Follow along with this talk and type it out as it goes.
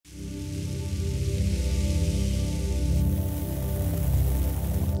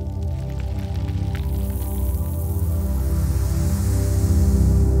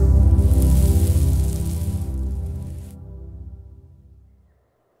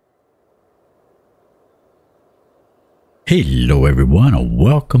Hello everyone and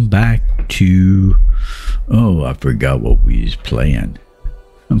welcome back to I forgot what we was playing.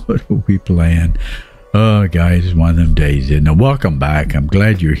 What are we playing? Oh guys, it's one of them days. Now welcome back. I'm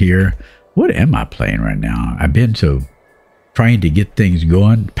glad you're here. What am I playing right now? I've been so trying to get things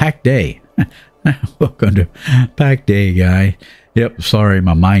going. Pack day. Welcome to Pack Day, guy. Yep, sorry,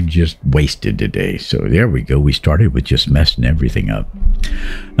 my mind just wasted today. So there we go. We started with just messing everything up.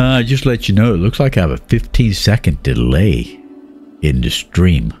 Just let you know, it looks like I have a 15-second delay in the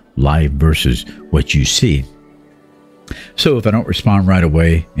stream, live versus what you see. So if I don't respond right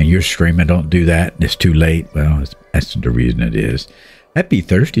away and you're streaming, don't do that. It's too late. Well, that's the reason it is. Happy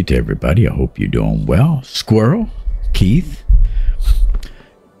Thursday to everybody. I hope you're doing well. Squirrel, Keith,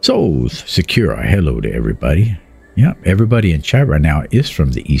 Souls, Secura. Hello to everybody. Yep, everybody in chat right now is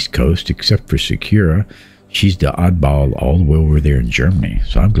from the East Coast except for Secura. She's the oddball all the way over there in Germany.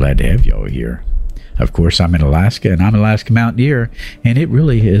 So I'm glad to have y'all here. Of course, I'm in Alaska and I'm an Alaska Mountaineer, and it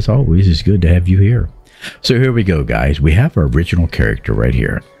really is always is good to have you here. So here we go, guys. We have our original character right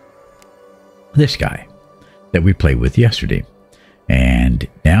here. This guy that we played with yesterday. And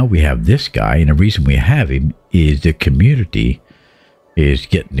now we have this guy, and the reason we have him is the community is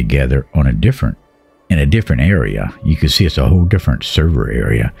getting together on in a different area. You can see it's a whole different server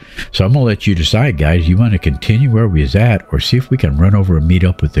area. So I'm gonna let you decide, guys. You want to continue where we was at, or see if we can run over and meet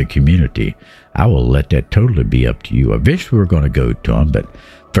up with the community? I will let that totally be up to you. Eventually we're going to go to them, but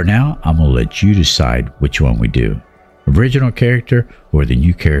for now I'm gonna let you decide which one we do: original character or the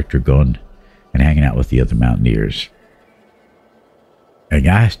new character going and hanging out with the other Mountaineers. And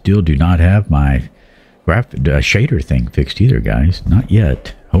I still do not have my shader thing fixed either, guys. Not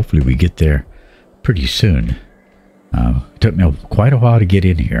yet. Hopefully we get there pretty soon. It took me quite a while to get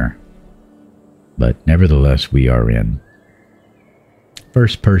in here, but nevertheless we are in.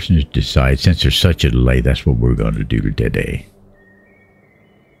 First person to decide. Since there's such a delay, that's what we're going to do today.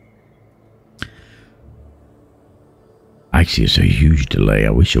 Actually, it's a huge delay.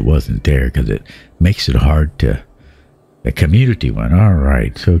 I wish it wasn't there because it makes it hard to... The community one. All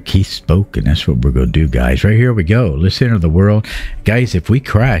right. So Keith spoke, and that's what we're going to do, guys. Right here we go. Let's enter the world. Guys, if we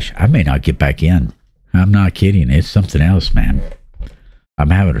crash, I may not get back in. I'm not kidding. It's something else, man.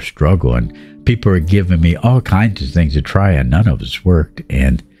 I'm having a struggle, and people are giving me all kinds of things to try, and none of it's worked.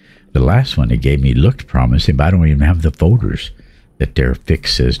 And the last one they gave me looked promising, but I don't even have the folders that their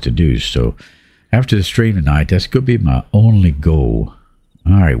fix says to do. So after the stream tonight, that's going to be my only goal.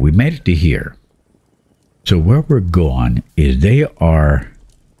 All right. We made it to here. So where we're going is they are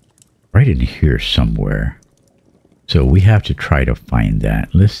right in here somewhere. So we have to try to find that.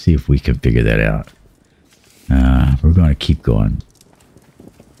 Let's see if we can figure that out. We're going to keep going.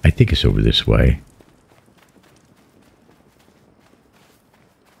 I think it's over this way.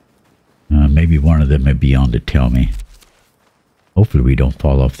 Maybe one of them may be on to tell me. Hopefully we don't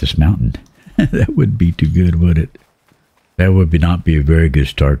fall off this mountain. That wouldn't be too good, would it? That would not be a very good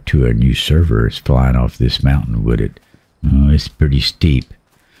start to a new server. It's flying off this mountain, would it? Oh, it's pretty steep.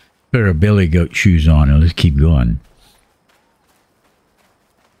 Put our billy goat shoes on and let's keep going.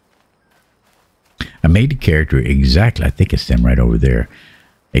 I made the character exactly, I think it's them right over there,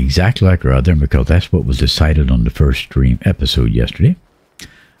 exactly like our other, because that's what was decided on the first stream episode yesterday.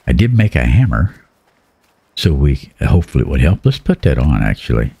 I did make a hammer, so we hopefully it would help. Let's put that on,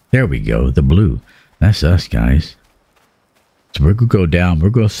 actually. There we go, the blue. That's us, guys. So we're going to go down. We're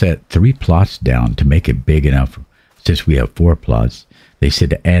going to set 3 plots down to make it big enough. Since we have 4 plots, they said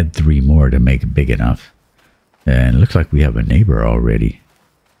to add 3 more to make it big enough. And it looks like we have a neighbor already.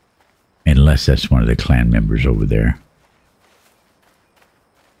 Unless that's one of the clan members over there.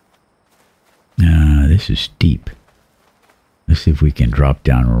 This is steep. Let's see if we can drop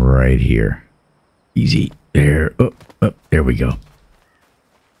down right here. Easy. There. Oh, there we go.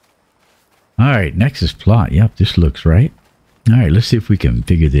 All right, Nexus plot. Yep, this looks right. All right, let's see if we can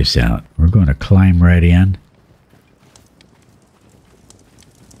figure this out. We're going to climb right in.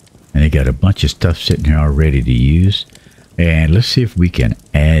 And they got a bunch of stuff sitting here already to use. And let's see if we can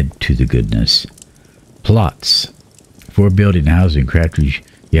add to the goodness. Plots. For building housing crafters,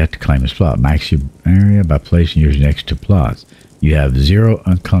 you have to claim this plot. Max your area by placing yours next to plots. You have 0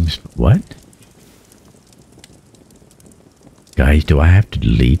 unclaimed... What? Guys, do I have to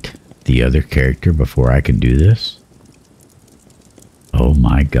delete the other character before I can do this? Oh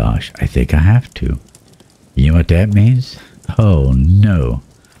my gosh, I think I have to. You know what that means? Oh no,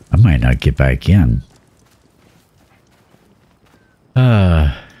 I might not get back in.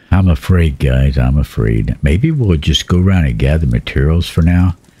 I'm afraid, guys, I'm afraid. Maybe we'll just go around and gather materials for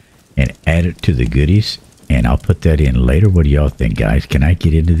now and add it to the goodies, and I'll put that in later. What do y'all think, guys? Can I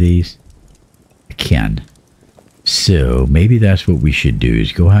get into these? I can. So maybe that's what we should do,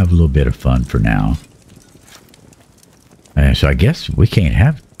 is go have a little bit of fun for now. So I guess we can't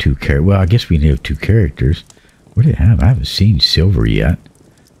have two characters. Well, I guess we need to have two characters. What do they have? I haven't seen silver yet.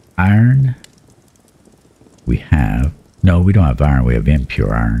 Iron. We have. No, we don't have iron. We have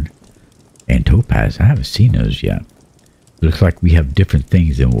impure iron. And topaz. I haven't seen those yet. Looks like we have different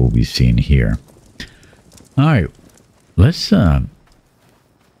things than what we've seen here. Alright. Let's, what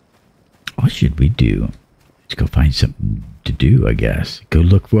should we do? Let's go find something to do, I guess. Go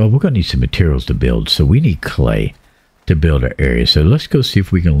look. Well, we're going to need some materials to build. So we need clay to build our area. So let's go see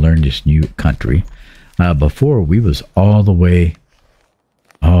if we can learn this new country. Before, we was all the way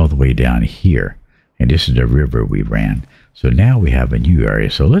down here. And this is the river we ran. So now we have a new area.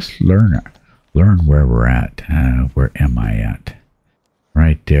 So let's learn where we're at. Where am I at?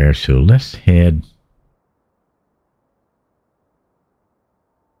 Right there. So let's head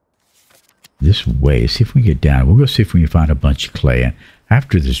this way. See if we can get down. We'll go see if we can find a bunch of clay. And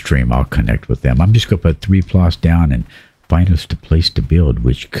after this stream, I'll connect with them. I'm just going to put 3 plots down and find us the place to build,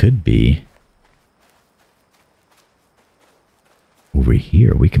 which could be over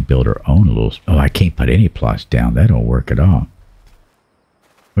here. We can build our own little... Oh, I can't put any plots down. That don't work at all.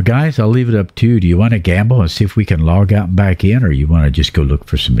 Well, guys, I'll leave it up to you. Do you want to gamble and see if we can log out and back in, or you want to just go look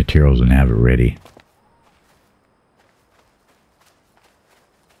for some materials and have it ready?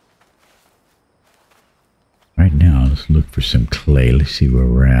 Right now, let's look for some clay. Let's see where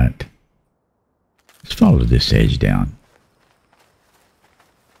we're at. Let's follow this edge down.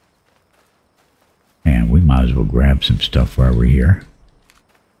 And we might as well grab some stuff while we're here.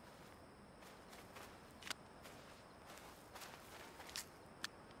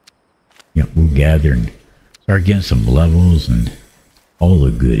 Yep, we'll gather and start getting some levels and all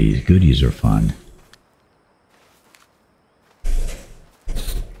the goodies. Goodies are fun.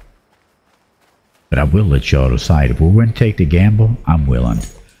 But I will let y'all decide. If we're going to take the gamble, I'm willing.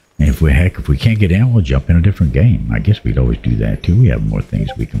 And if we can't get in, we'll jump in a different game. I guess we'd always do that too. We have more things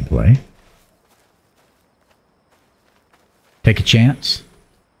we can play. Take a chance.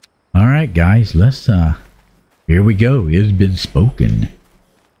 All right, guys, let's, here we go. It has been spoken.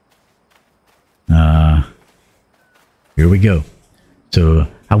 Here we go. So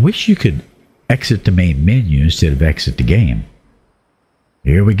I wish you could exit the main menu instead of exit the game.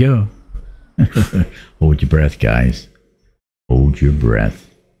 Here we go. Hold your breath, guys. Hold your breath.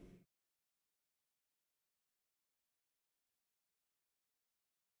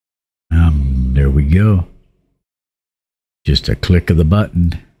 There we go. Just a click of the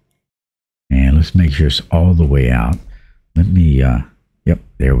button. And let's make sure it's all the way out. Let me, yep,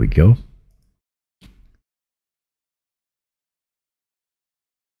 there we go.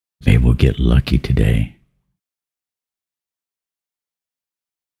 Maybe we'll get lucky today.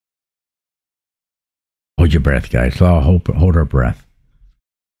 Hold your breath, guys. So I'll hold our breath.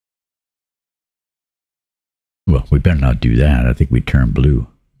 Well, we better not do that. I think we turn blue.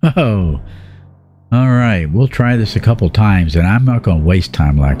 Oh, all right. We'll try this a couple times, and I'm not going to waste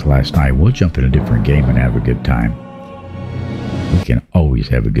time like last night. We'll jump in a different game and have a good time. We can always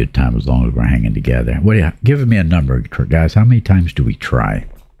have a good time as long as we're hanging together. What do you, give me a number, guys. How many times do we try?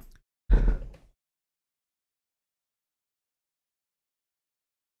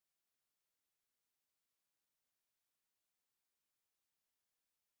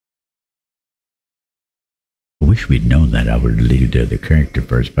 I wish we'd known that. I would have deleted the character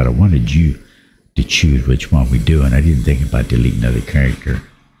first, but I wanted you to choose which one we do, and I didn't think about deleting another character.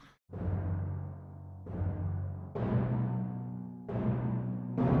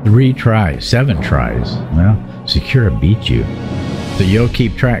 Three tries, 7 tries. Well, Secura beat you. So you'll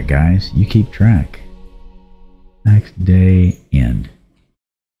keep track, guys. You keep track. Next day end.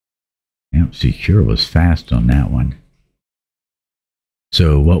 Yep, Secura was fast on that one.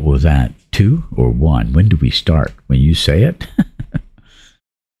 So what was that? 2 or 1? When do we start? When you say it?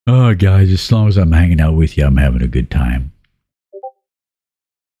 Oh, guys, as long as I'm hanging out with you, I'm having a good time.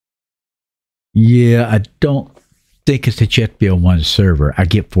 Yeah, I don't think it's the JetBuild 1 server. I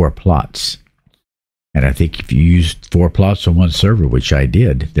get 4 plots. And I think if you use 4 plots on one server, which I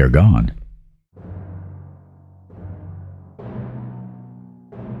did, they're gone.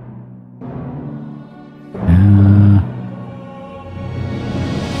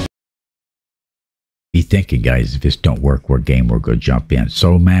 Be thinking, guys, if this don't work, what game we're going to jump in.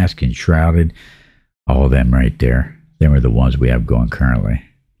 Soul Mask and Shrouded, all of them right there. Them are the ones we have going currently.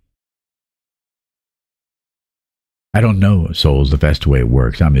 I don't know, Souls, if that's the way it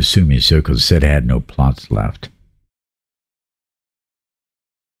works. I'm assuming so because it said it had no plots left.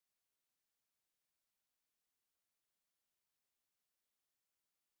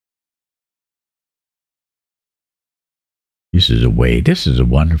 This is a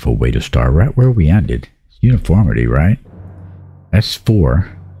wonderful way to start, right where we ended. It's uniformity, right? That's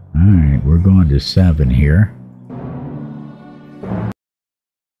 4. All right, we're going to 7 here.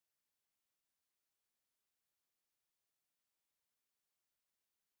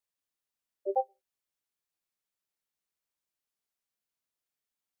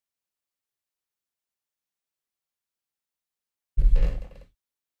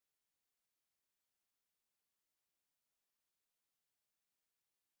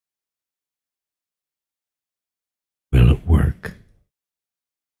 Will it work?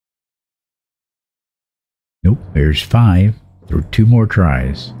 Nope, there's 5. There are 2 more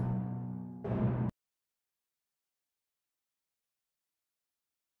tries.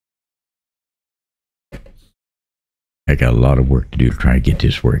 I got a lot of work to do to try to get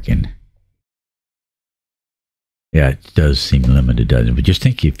this working. Yeah, it does seem limited, doesn't it? But just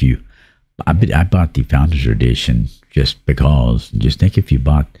think if you... I bought the Founders Edition just because. Just think if you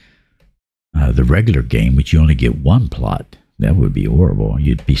bought the regular game, which you only get 1 plot. That would be horrible.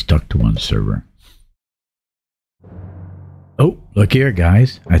 You'd be stuck to 1 server. Oh, look here,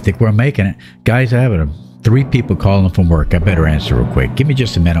 guys. I think we're making it. Guys, I have 3 people calling from work. I better answer real quick. Give me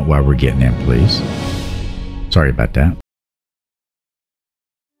just a minute while we're getting in, please. Sorry about that.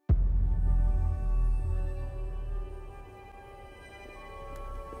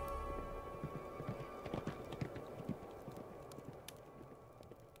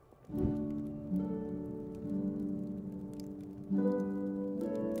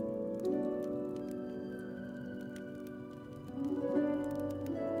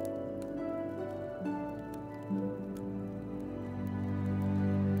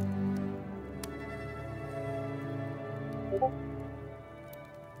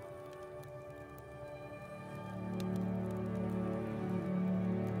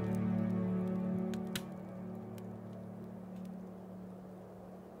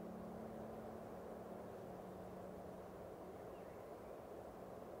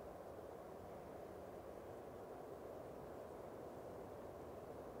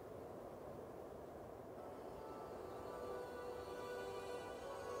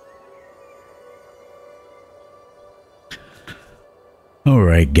 All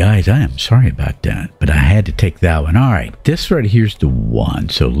right, guys, I am sorry about that, but I had to take that one. All right, this right here's the one.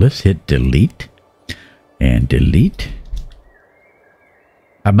 So let's hit delete and delete.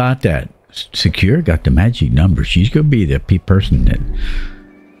 How about that? Secure got the magic number. She's going to be the person that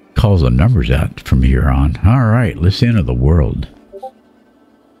calls the numbers out from here on. All right, let's enter the world.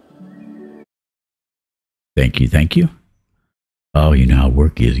 Thank you, thank you. Oh, you know how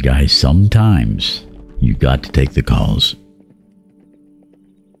work is, guys. Sometimes you got to take the calls.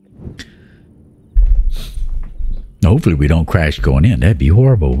 Hopefully we don't crash going in. That'd be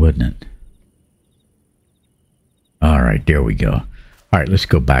horrible, wouldn't it? All right, there we go. All right, let's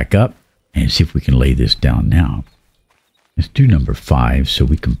go back up and see if we can lay this down now. Let's do number 5 so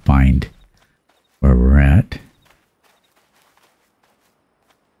we can find where we're at.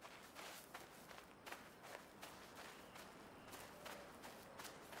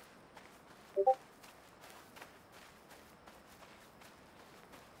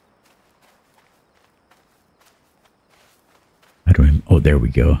 Oh, there we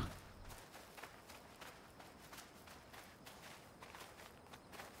go.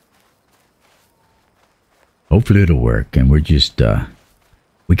 Hopefully it'll work. And we're just,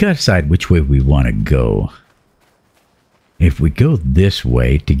 we got to decide which way we want to go. If we go this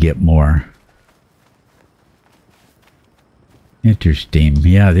way to get more interesting.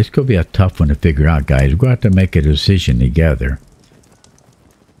 Yeah, this could be a tough one to figure out, guys. We're going to have to make a decision together.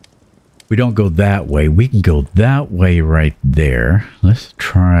 We don't go that way. We can go that way right there. Let's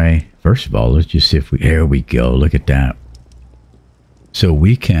try, first of all, let's just see if we, there we go. Look at that. So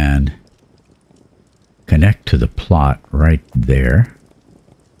we can connect to the plot right there.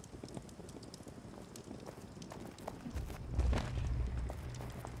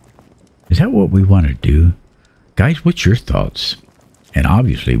 Is that what we want to do? Guys, what's your thoughts? And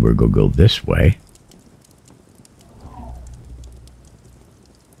obviously we're going to go this way.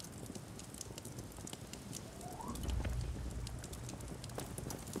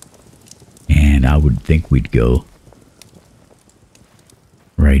 And I would think we'd go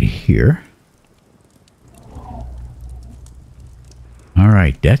right here. All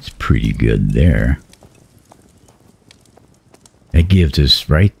right, that's pretty good there. That gives us,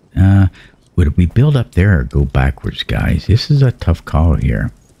 right, would we build up there or go backwards, guys? This is a tough call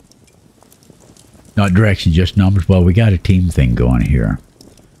here. Not direction, just numbers. Well, we got a team thing going here.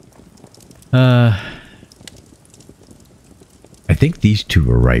 I think these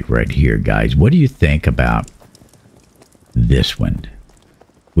two are right here, guys. What do you think about this one.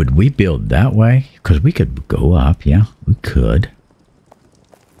 Would we build that way? Because we could go up. Yeah, we could.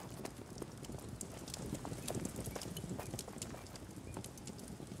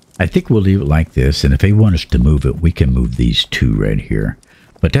 I think we'll leave it like this. And if they want us to move it, we can move these two right here.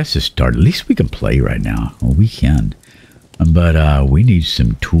 But that's a start. At least we can play right now. Well, we can. But we need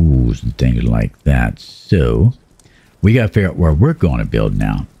some tools and things like that. So we got to figure out where we're going to build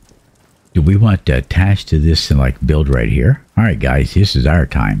now. Do we want to attach to this and like build right here? All right, guys, this is our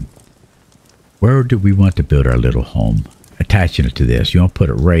time. Where do we want to build our little home? Attaching it to this. You want to put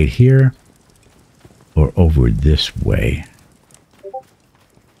it right here or over this way?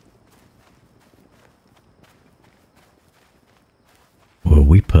 Well,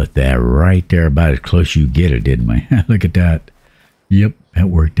 we put that right there about as close as you get it, didn't we? Look at that. Yep, that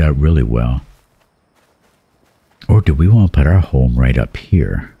worked out really well. Or do we want to put our home right up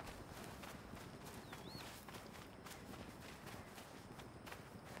here?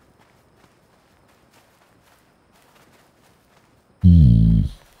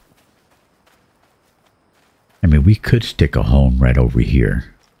 I mean, we could stick a home right over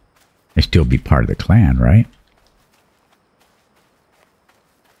here and still be part of the clan, right?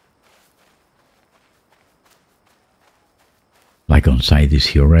 Like on side of this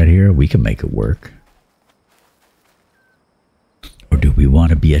hill right here, we can make it work. Or do we want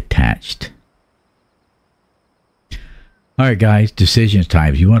to be attached? All right, guys, decision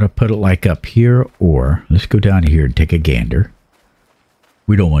times. You want to put it like up here, or let's go down here and take a gander.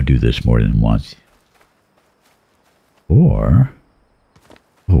 We don't want to do this more than once. Or,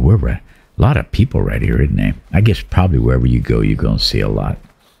 oh, we're right. A lot of people right here, isn't there? I guess probably wherever you go, you're going to see a lot.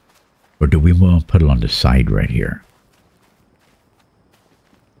 Or do we want to put it on the side right here?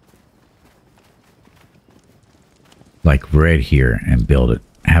 Like right here and build it.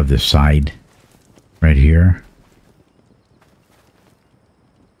 Have the side right here.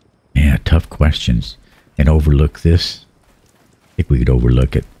 Yeah, tough questions. And overlook this. I think we could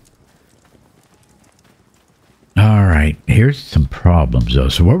overlook it. All right, here's some problems though.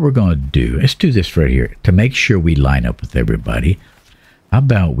 So what we're going to do, let's do this right here to make sure we line up with everybody. How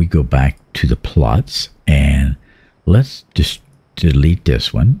about we go back to the plots and let's just delete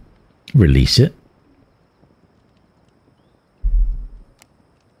this one, release it.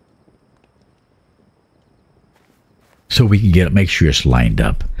 So we can get it, make sure it's lined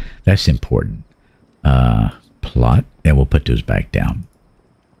up. That's important. Plot, and we'll put those back down.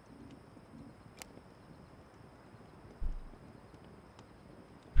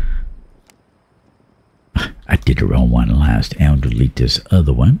 I did the wrong one last, and I'll delete this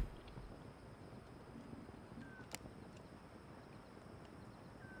other one.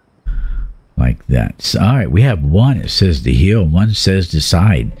 Like that. So, all right, we have one that says the hill, one says the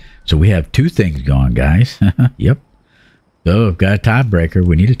side. So we have two things going, guys. Yep. So we've got a tiebreaker.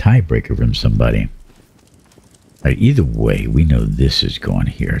 We need a tiebreaker from somebody. All right, either way, we know this is going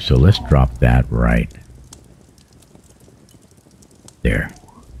here. So let's drop that right there.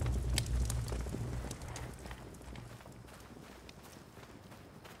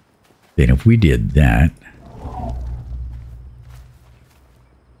 Then if we did that,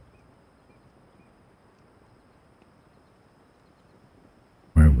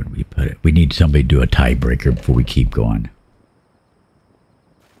 where would we put it? We need somebody to do a tiebreaker before we keep going.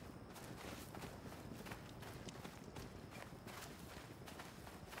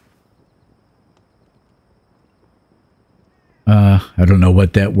 I don't know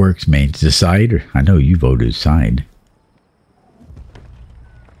what that works means. Decide? I know you voted side.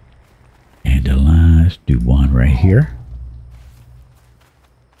 And let's do one right here.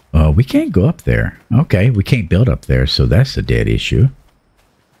 We can't go up there. Okay, we can't build up there, so that's a dead issue.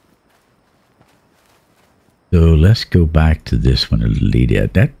 So let's go back to this one and delete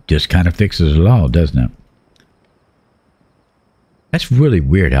it. That just kind of fixes it all, doesn't it? That's really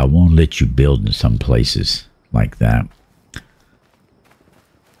weird how it won't let you build in some places like that.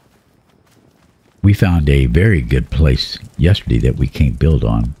 We found a very good place yesterday that we can't build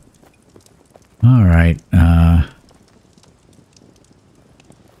on. All right. And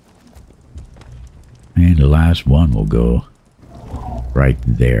the last one will go right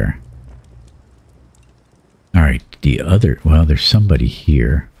there. All right. The other, well, there's somebody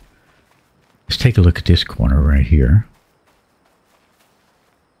here. Let's take a look at this corner right here.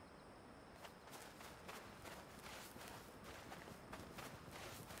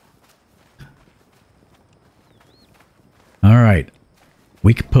 All right.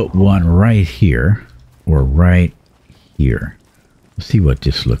 We could put one right here or right here. Let's see what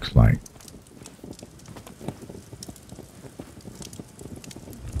this looks like.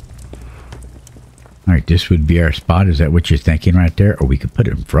 All right, this would be our spot. Is that what you're thinking right there? Or we could put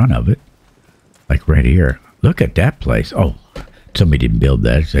it in front of it. Like right here. Look at that place. Oh, somebody didn't build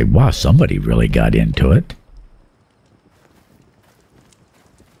that. Say, wow, somebody really got into it.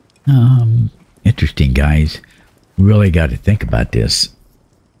 Interesting, guys. Really got to think about this.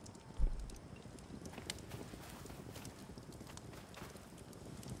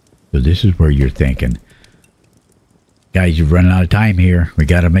 So this is where you're thinking. Guys, you're running out of time here. We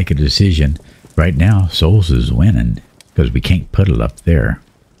got to make a decision. Right now, Souls is winning because we can't put it up there.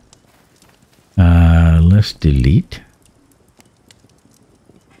 Let's delete.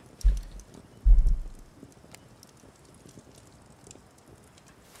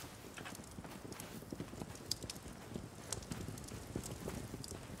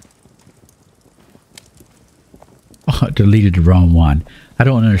 Oh, I deleted the wrong one. I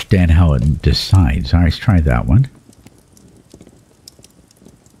don't understand how it decides. All right, let's try that one.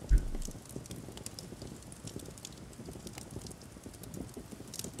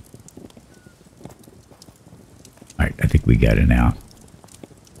 All right, I think we got it now.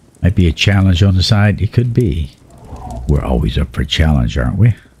 Might be a challenge on the side. It could be. We're always up for a challenge, aren't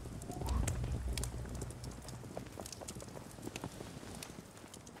we?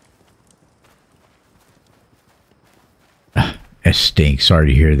 That stinks. Sorry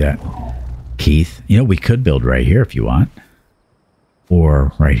to hear that, Keith. You know, we could build right here if you want.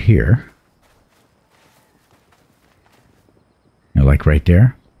 Or right here. You know, like right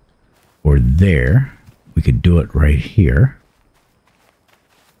there. Or there. We could do it right here.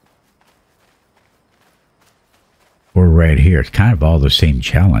 Or right here. It's kind of all the same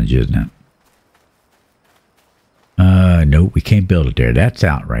challenge, isn't it? No, we can't build it there. That's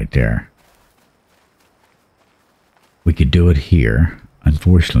out right there. We could do it here.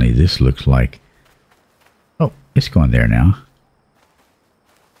 Unfortunately, this looks like... Oh, it's going there now.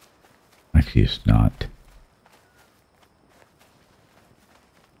 Actually, it's not.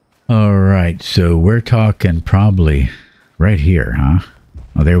 All right, so we're talking probably right here, huh?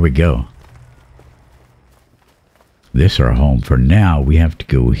 Oh, there we go. This is our home. For now, we have to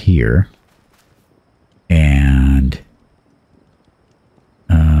go here. And...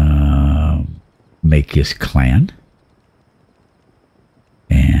 make this clan.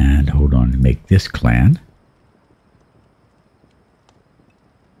 And hold on, make this clan.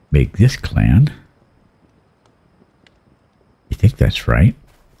 Make this clan. You think that's right?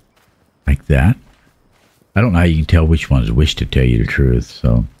 Like that. I don't know how you can tell which one's which, to tell you the truth.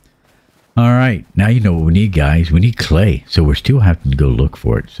 So, all right. Now you know what we need, guys. We need clay. So we're still having to go look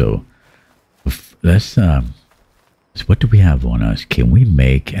for it. So let's, so what do we have on us? Can we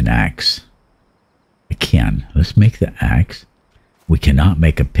make an axe? I can. Let's make the axe. We cannot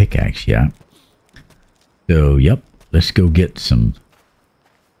make a pickaxe yet. So, yep. Let's go get some...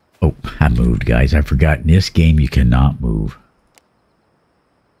 Oh, I moved, guys. I forgot. In this game, you cannot move.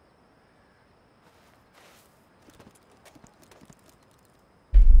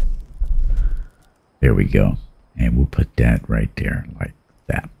 There we go. And we'll put that right there, like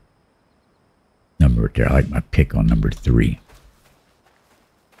that. Number right there. I like my pick on number 3.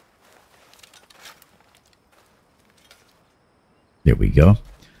 There we go.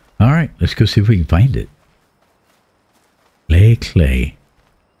 All right, let's go see if we can find it. Clay.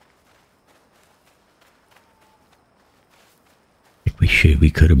 I think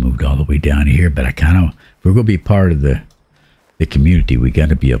we could have moved all the way down here, but I kind of, if we're going to be part of the community, we got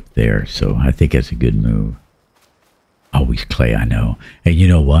to be up there. So I think that's a good move. Always clay, I know. And you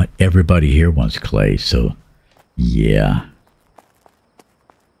know what? Everybody here wants clay, so yeah.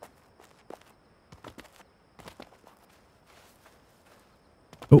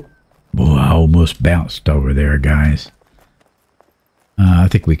 Oh, I almost bounced over there, guys. I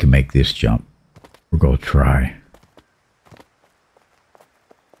think we can make this jump. We're going to try.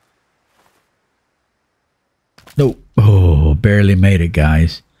 Nope. Oh, barely made it,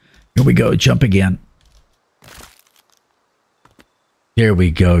 guys. Here we go. Jump again. There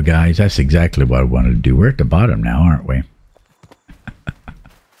we go, guys. That's exactly what I wanted to do. We're at the bottom now, aren't we?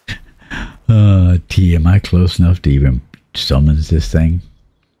 T, am I close enough to even summons this thing?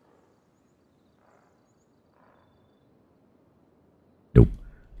 Nope.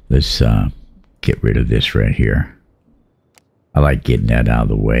 Let's get rid of this right here. I like getting that out of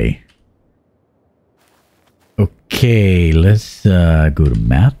the way. Okay, let's go to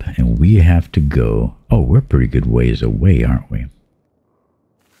map, and we have to go... Oh, we're a pretty good ways away, aren't we?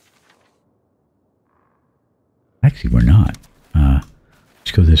 Actually, we're not.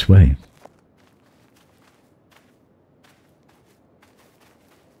 Let's go this way.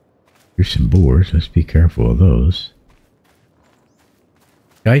 Here's some boars. Let's be careful of those.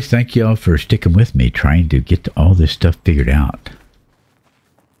 Guys, thank y'all for sticking with me trying to get all this stuff figured out.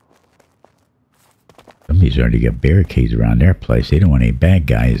 Somebody's already got barricades around their place. They don't want any bad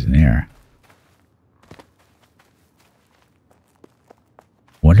guys in there.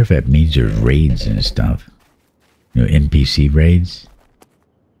 Wonder if that means there's raids and stuff. You know, NPC raids.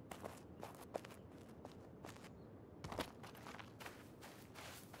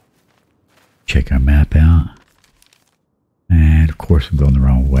 Check our map out. And of course I'm going the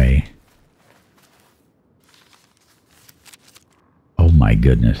wrong way. Oh my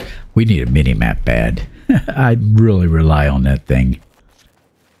goodness. We need a mini-map bad. I really rely on that thing.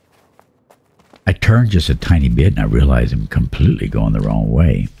 I turned just a tiny bit and I realized I'm completely going the wrong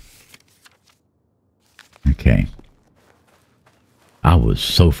way. Okay. I was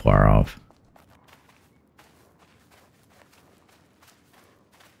so far off.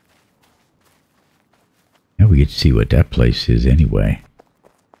 Now we get to see what that place is anyway.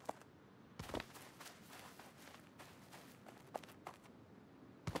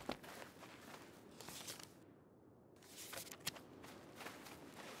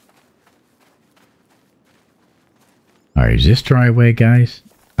 Alright, is this the right way, guys?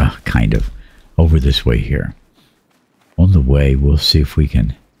 Kind of. Over this way here. On the way, we'll see if we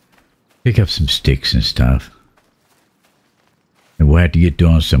can pick up some sticks and stuff. And we'll have to get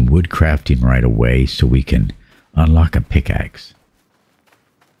doing some wood crafting right away so we can unlock a pickaxe.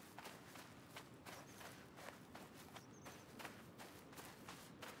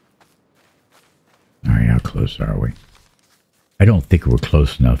 Alright, how close are we? I don't think we're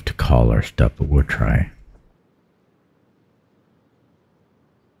close enough to call our stuff, but we'll try.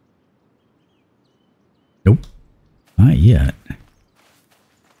 Nope. Not yet.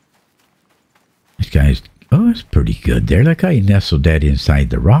 This guy's... Oh, that's pretty good there. Look how he nestled that inside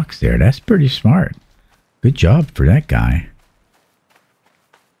the rocks there. That's pretty smart. Good job for that guy.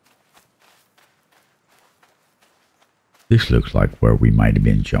 This looks like where we might have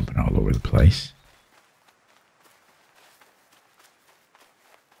been jumping all over the place.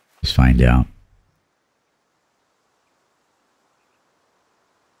 Let's find out.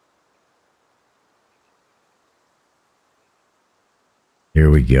 Here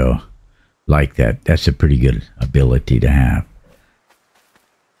we go. Like that. That's a pretty good ability to have.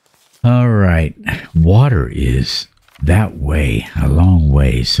 All right. Water is that way, a long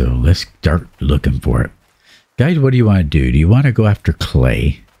way. So let's start looking for it. Guys, what do you want to do? Do you want to go after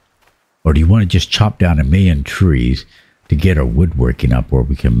clay? Or do you want to just chop down 1,000,000 trees to get our woodworking up where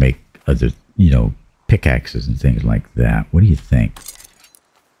we can make other, you know, pickaxes and things like that? What do you think?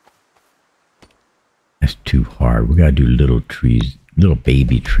 That's too hard. We got to do little trees. Little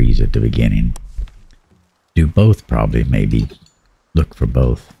baby trees at the beginning. Do both probably, maybe. Look for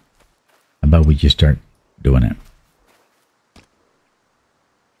both. How about we just start doing it?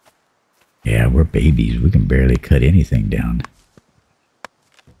 Yeah, we're babies. We can barely cut anything down.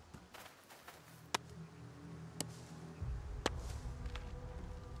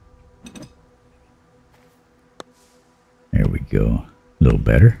 There we go. A little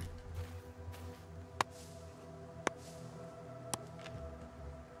better.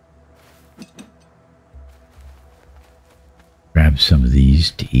 Grab some of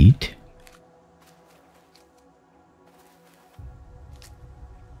these to eat.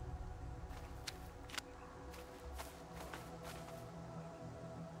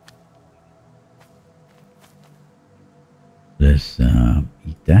 Let's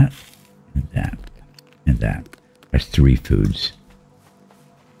eat that, and that, and that. That's 3 foods.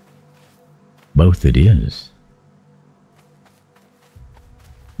 Both it is.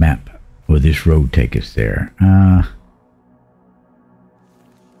 Map. Will this road take us there?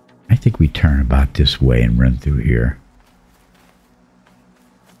 I think we turn about this way and run through here.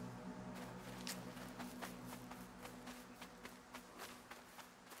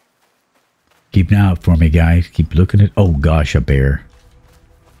 Keep an eye out for me, guys. Keep looking at... Oh, gosh, a bear.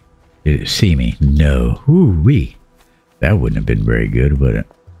 Did it see me? No. Ooh-wee. That wouldn't have been very good, would it?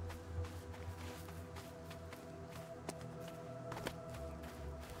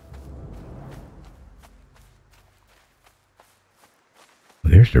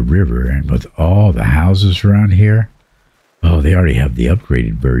 There's the river, and with all the houses around here, oh, they already have the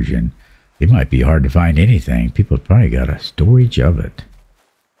upgraded version. It might be hard to find anything. People probably got a storage of it.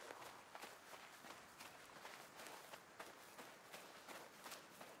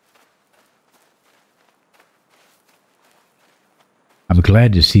 I'm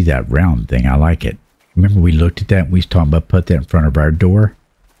glad to see that round thing. I like it. Remember we looked at that and we was talking about put that in front of our door?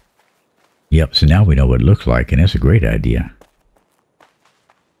 Yep, so now we know what it looks like, and that's a great idea.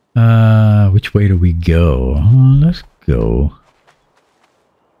 Which way do we go? Let's go.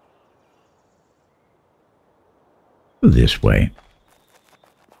 Go this way.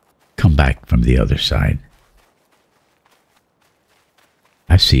 Come back from the other side.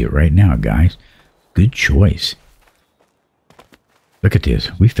 I see it right now, guys. Good choice. Look at this.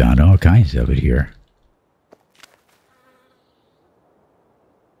 We found all kinds of it here.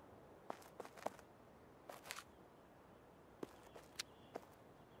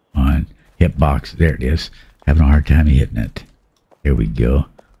 On hitbox. There it is. Having a hard time hitting it. There we go.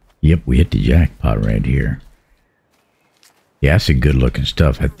 Yep, we hit the jackpot right here. Yeah, that's some good looking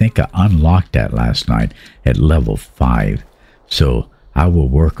stuff. I think I unlocked that last night at level 5. So I will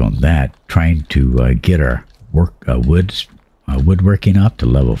work on that, trying to get our woodworking up to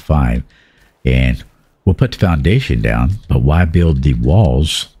level 5. And we'll put the foundation down, but why build the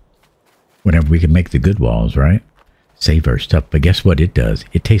walls whenever we can make the good walls, right? Save our stuff. But guess what it does?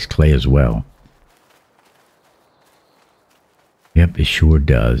 It takes clay as well. Yep, it sure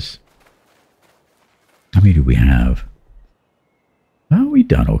does. How many do we have? Oh, we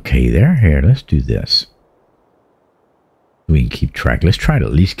done okay there. Here, let's do this. We can keep track. Let's try to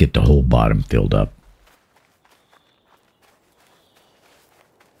at least get the whole bottom filled up.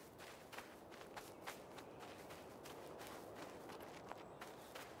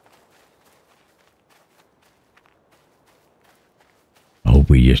 I hope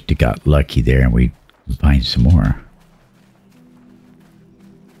we just got lucky there and we find some more.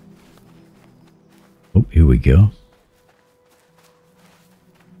 Oh, here we go.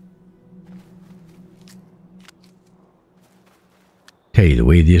 Tell you, the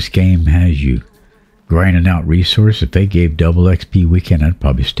way this game has you grinding out resources, if they gave double XP weekend, I'd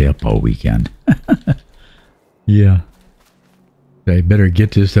probably stay up all weekend. Yeah. I better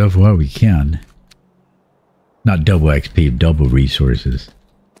get this stuff while we can. Not double XP, double resources.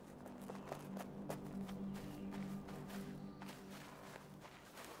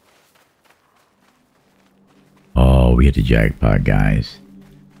 Oh, we hit the jackpot, guys.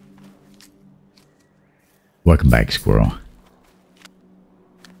 Welcome back, squirrel.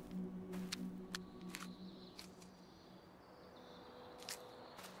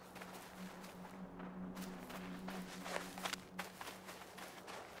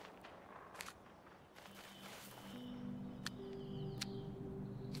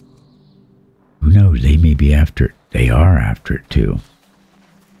 Who knows? They may be after it. They are after it, too.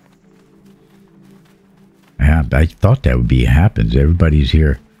 I thought that would be happens. Everybody's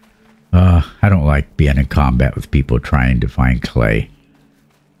here. I don't like being in combat with people trying to find clay.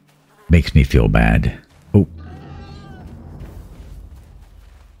 Makes me feel bad. Oh.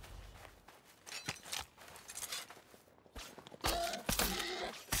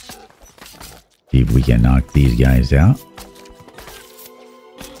 See if we can knock these guys out.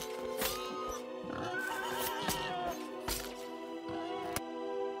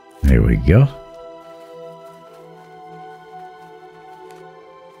 There we go.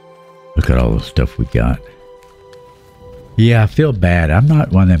 Look at all the stuff we got. Yeah, I feel bad. I'm not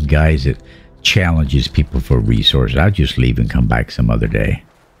one of them guys that challenges people for resources. I'll just leave and come back some other day.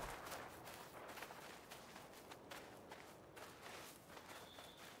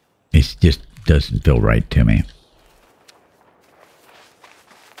 It just doesn't feel right to me.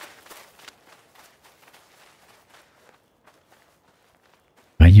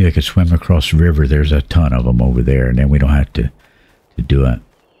 I knew I could swim across the river. There's a ton of them over there, and then we don't have to do it.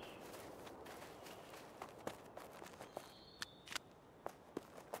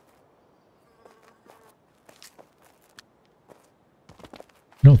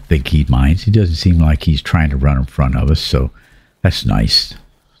 I don't think he minds. He doesn't seem like he's trying to run in front of us, so that's nice.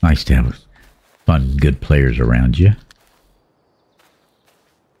 Nice to have fun, good players around you.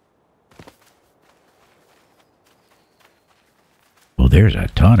 Well, there's a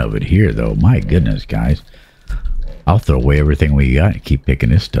ton of it here, though. My goodness, guys. I'll throw away everything we got and keep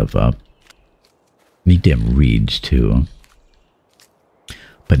picking this stuff up. Need them reeds, too.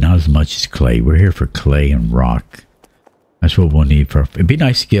 But not as much as clay. We're here for clay and rock. That's what we'll need for... It'd be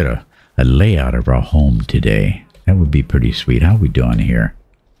nice to get a layout of our home today. That would be pretty sweet. How are we doing here?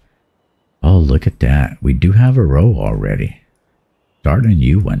 Oh, look at that. We do have a row already. Start a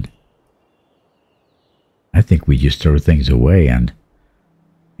new one. I think we just throw things away and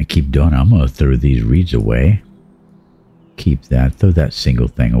keep doing it. I'm going to throw these reeds away. Keep that. Throw that single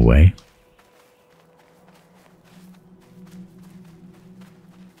thing away.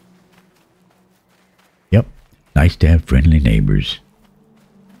 Yep. Nice to have friendly neighbors.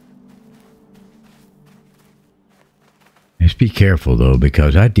 Just be careful, though,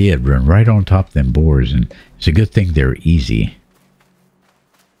 because I did run right on top of them boars, and it's a good thing they're easy.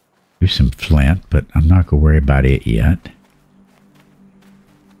 There's some flint, but I'm not going to worry about it yet.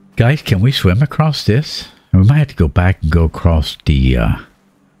 Guys, can we swim across this? And we might have to go back and go across the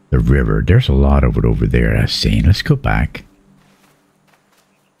river. There's a lot of it over there I've seen. Let's go back.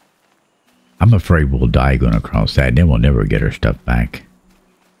 I'm afraid we'll die going across that, and then we'll never get our stuff back.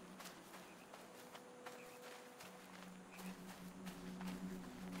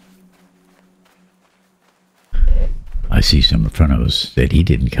 I see some in front of us that he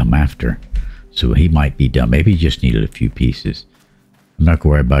didn't come after. So he might be done. Maybe he just needed a few pieces. I'm not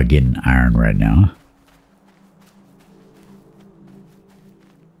worried about getting iron right now.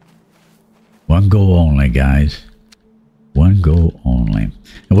 One goal only, guys. One goal only.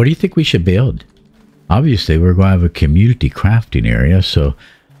 And what do you think we should build? Obviously, we're going to have a community crafting area, so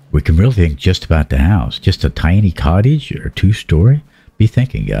we can really think just about the house. Just a tiny cottage or 2-story. Be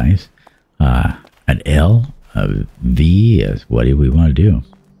thinking, guys. An L, a V, what do we want to do?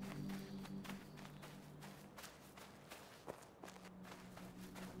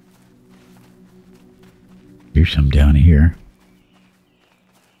 Here's some down here.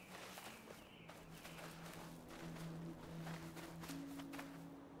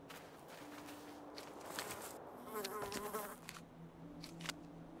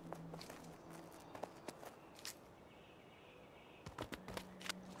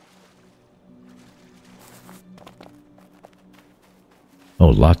 Oh,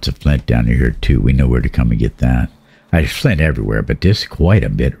 lots of flint down here too. We know where to come and get that. There's flint everywhere, but this quite a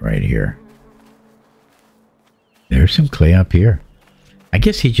bit right here. There's some clay up here. I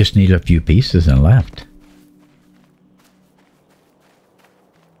guess he just needed a few pieces and left.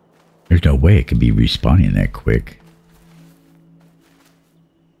 There's no way it can be respawning that quick.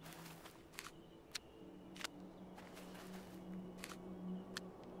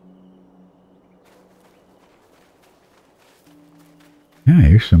 Yeah,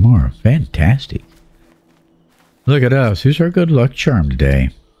 here's some more. Fantastic. Look at us. Who's our good luck charm today?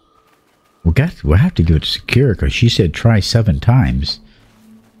 We'll have to give it to Secure because she said try 7 times.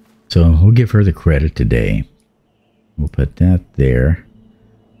 So we'll give her the credit today. We'll put that there.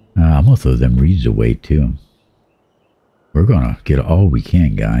 I'm going to throw them reeds away too. We're going to get all we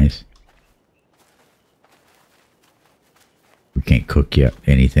can, guys. We can't cook yet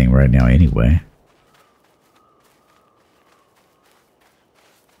anything right now anyway.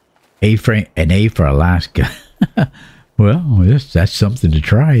 An A for Alaska. Well, that's something to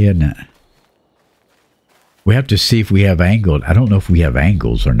try, isn't it? We have to see if we have angled. I don't know if we have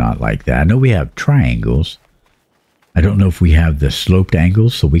angles or not like that. I know we have triangles. I don't know if we have the sloped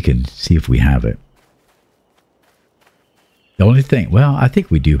angles, so we can see if we have it. The only thing, well, I think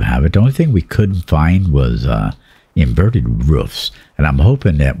we do have it. The only thing we couldn't find was inverted roofs. And I'm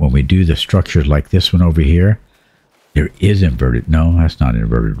hoping that when we do the structures like this one over here, there is inverted. No, that's not an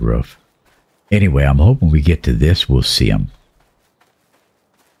inverted roof. Anyway, I'm hoping we get to this, we'll see them.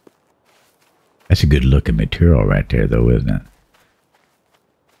 That's a good looking material right there, though, isn't it?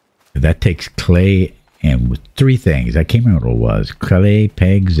 That takes clay and with 3 things. I can't remember what it was. Clay,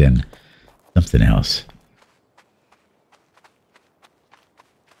 pegs, and something else.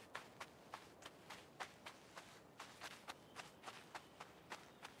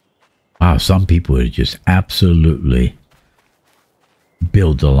 Wow, some people would just absolutely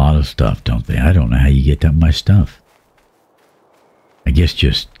build a lot of stuff, don't they? I don't know how you get that much stuff. I guess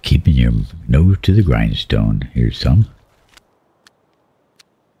just keeping your nose to the grindstone. Here's some.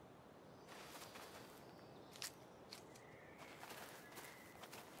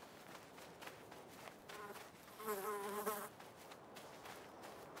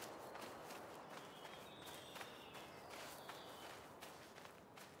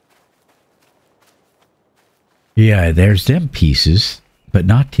 Yeah, there's them pieces, but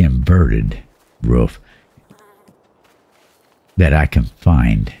not the inverted roof that I can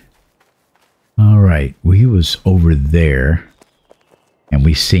find. All right, we was over there, and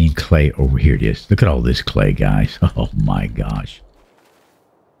we seen clay over here. It is. Look at all this clay, guys. Oh my gosh.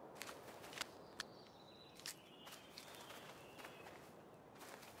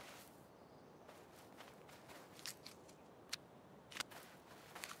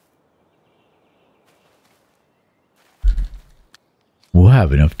 We'll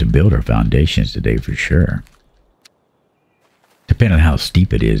have enough to build our foundations today for sure. Depending on how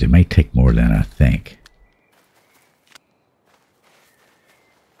steep it is, it may take more than I think.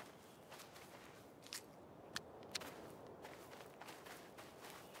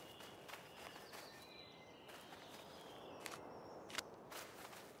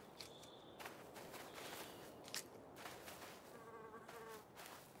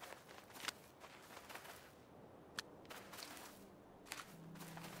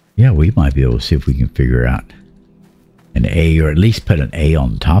 Yeah, we might be able to see if we can figure out an A, or at least put an A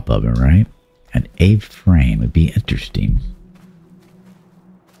on top of it, right? An A-frame would be interesting.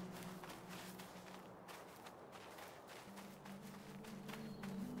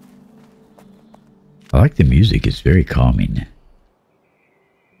 I like the music. It's very calming.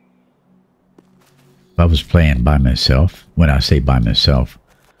 If I was playing by myself, when I say by myself,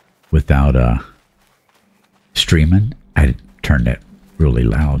 without streaming, I'd turn that really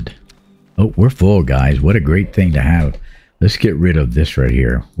loud. Oh, we're full, guys. What a great thing to have. Let's get rid of this right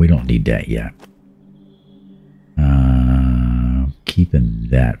here. We don't need that yet. Keeping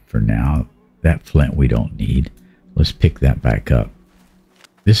that for now. That flint we don't need. Let's pick that back up.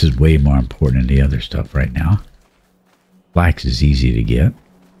 This is way more important than the other stuff right now. Flax is easy to get.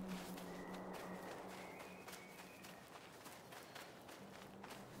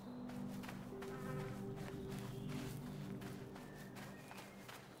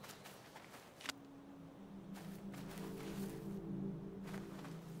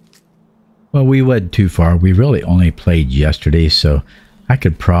 Well, we went too far. We really only played yesterday, so I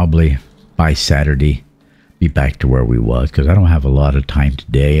could probably, by Saturday, be back to where we was, because I don't have a lot of time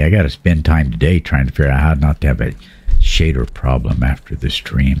today. I got to spend time today trying to figure out how not to have a shader problem after the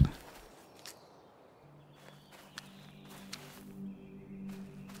stream.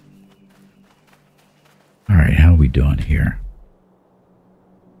 All right, how are we doing here?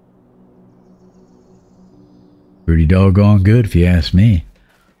 Pretty doggone good, if you ask me.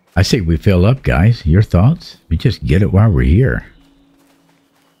 I say we fill up, guys. Your thoughts? We just get it while we're here.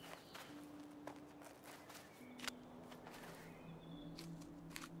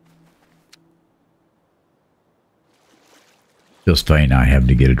 Feels funny now having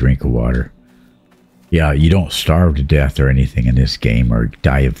to get a drink of water. Yeah, you don't starve to death or anything in this game or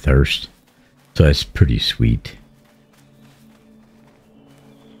die of thirst. So that's pretty sweet.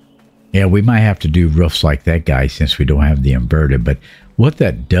 Yeah, we might have to do roofs like that guy since we don't have the inverted, but what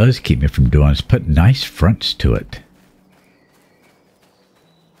that does keep me from doing is put nice fronts to it.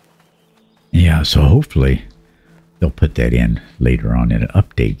 Yeah, so hopefully they'll put that in later on in an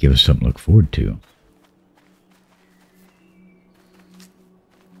update. Give us something to look forward to.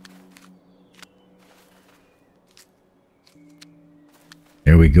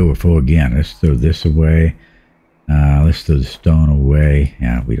 There we go. We're full again. Let's throw this away. Let's throw the stone away.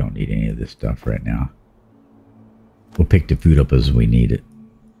 Yeah, we don't need any of this stuff right now. We'll pick the food up as we need it.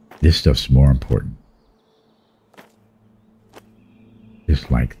 This stuff's more important.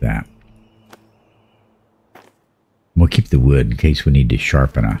 Just like that. We'll keep the wood in case we need to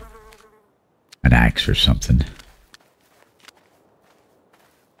sharpen an axe or something.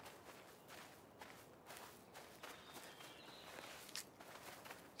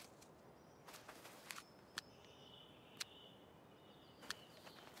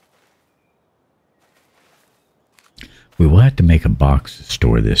 We will have to make a box to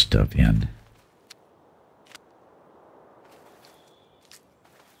store this stuff in.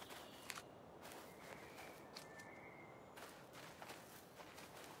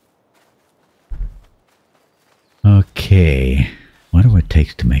 Okay. What do it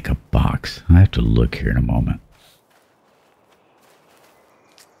take to make a box? I have to look here in a moment.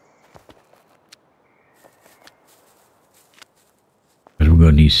 But we're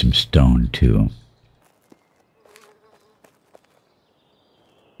going to need some stone too.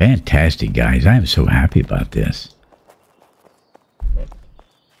 Fantastic, guys. I am so happy about this.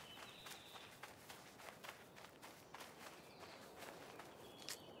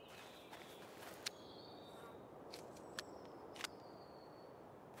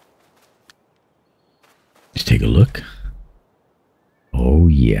 Let's take a look. Oh,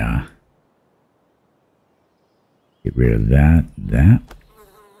 yeah. Get rid of that,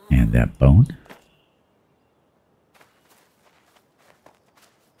 and that bone.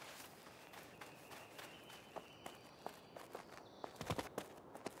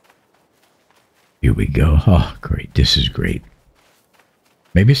 Here we go. Oh, great. This is great.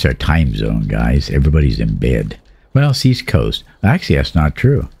 Maybe it's our time zone, guys. Everybody's in bed. Well, it's East Coast. Actually, that's not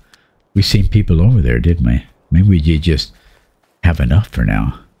true. We seen people over there, didn't we? Maybe we did just have enough for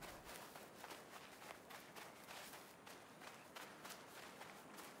now.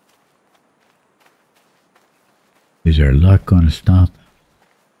 Is our luck going to stop?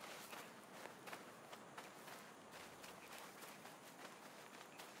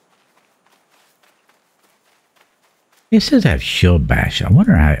 It says I have shield bash. I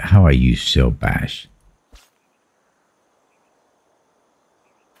wonder how I use shield bash.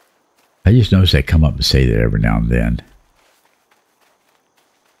 I just noticed they come up and say that every now and then.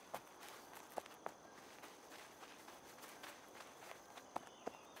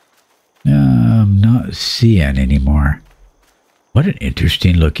 I'm not seeing anymore. What an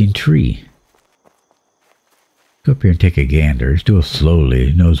interesting looking tree. go up here and take a gander. It's doing slowly.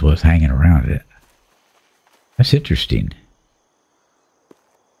 It knows what's hanging around it. That's interesting.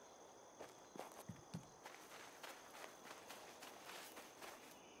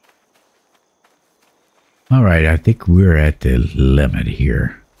 All right, I think we're at the limit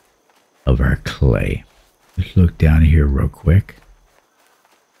here of our clay. Let's look down here real quick.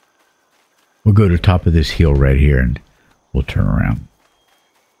 We'll go to the top of this hill right here and we'll turn around.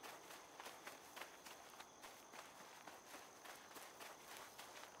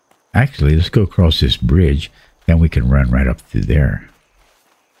 Actually, let's go across this bridge, then we can run right up through there.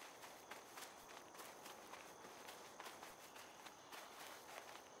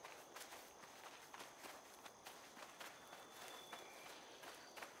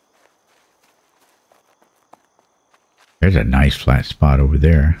 There's a nice flat spot over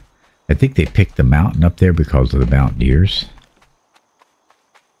there. I think they picked the mountain up there because of the mountaineers,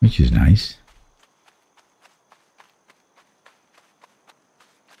 which is nice.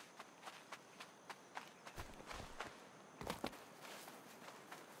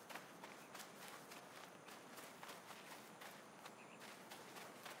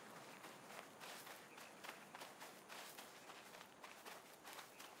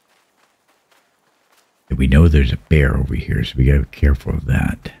 We know there's a bear over here, so we gotta be careful of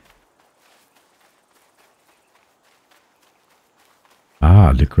that.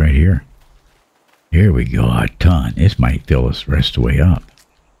 Ah, look right here. Here we go, a ton. This might fill us the rest of the way up.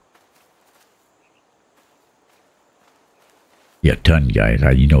 Yeah, a ton, guys.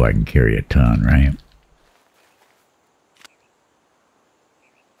 You know I can carry a ton, right?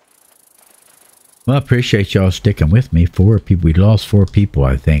 Well, I appreciate y'all sticking with me. 4 people. We lost 4 people,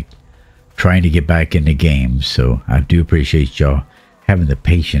 I think, trying to get back in the game. So I do appreciate y'all having the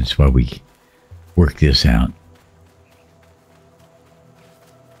patience while we work this out.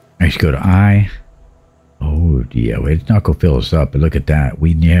 Let's go to I. Oh, yeah. It's not going to fill us up, but look at that.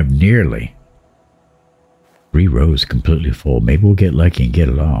 We have nearly 3 rows completely full. Maybe we'll get lucky and get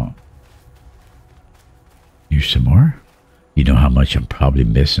it all. Here's some more. You know how much I'm probably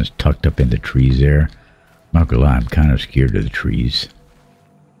missing. It's tucked up in the trees there. I'm not going to lie. I'm kind of scared of the trees.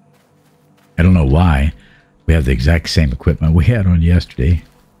 I don't know why. We have the exact same equipment we had on yesterday.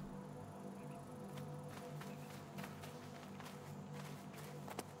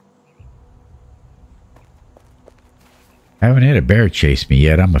 I haven't had a bear chase me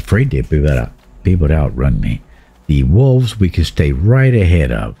yet. I'm afraid they'll be able to outrun me. The wolves we can stay right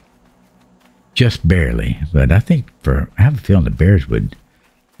ahead of. Just barely. But I think I have a feeling the bears would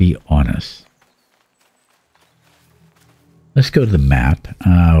be on us. Let's go to the map.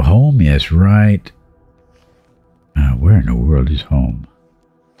 Home is right. Where in the world is home?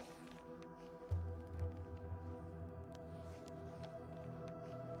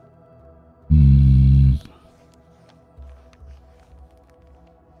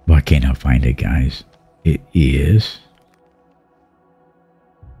 Why can't I find it, guys? It is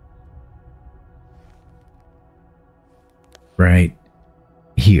right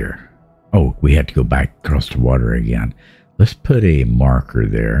here. Oh, we had to go back across the water again. Let's put a marker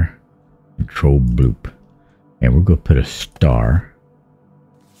there. Control bloop. And we're going to put a star.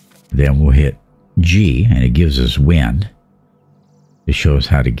 Then we'll hit G, and it gives us wind. It shows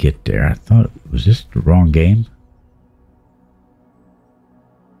how to get there. I thought, was this the wrong game?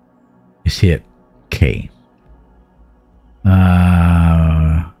 Let's hit K.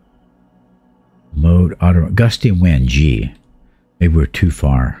 Mode auto gusty wind G. Maybe we're too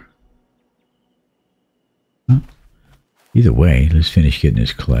far. Huh? Either way, let's finish getting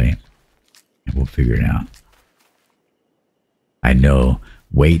this clay, and we'll figure it out. I know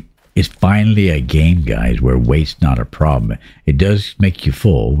weight is finally a game, guys, where weight's not a problem. It does make you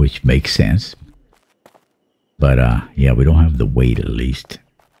full, which makes sense. But yeah, we don't have the weight at least.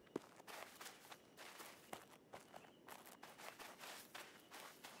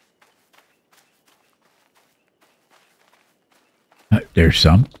 There's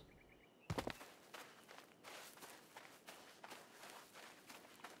some.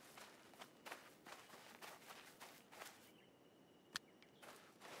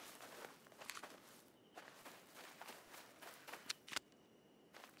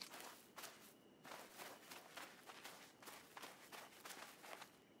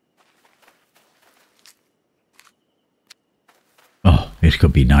 Oh, it's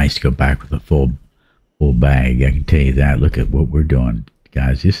going to be nice to go back with a full bag. I can tell you that. Look at what we're doing,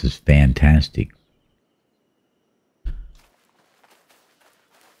 guys. This is fantastic.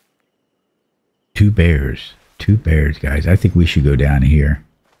 Two bears, guys. I think we should go down here.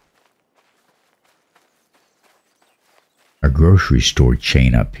 Our grocery store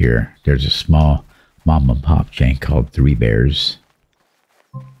chain up here. There's a small mom and pop chain called Three Bears.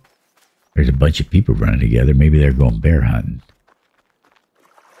 There's a bunch of people running together. Maybe they're going bear hunting.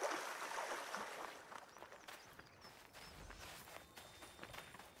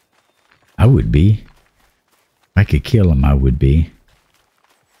 I would be. If I could kill them, I would be.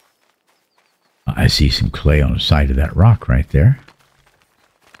 I see some clay on the side of that rock right there.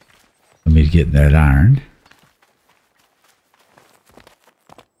 Let me get that iron.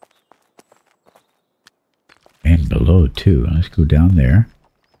 And below too. Let's go down there.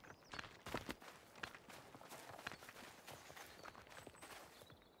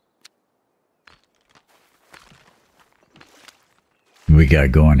 We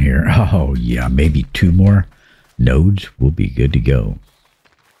got going here. Oh yeah, maybe 2 more nodes. We'll be good to go.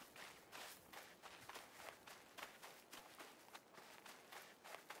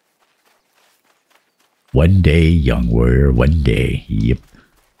 One day, young warrior, one day. Yep.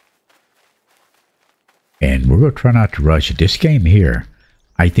 And we're going to try not to rush it. This game here,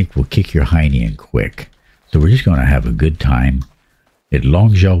 I think will kick your hiney in quick. So we're just going to have a good time. As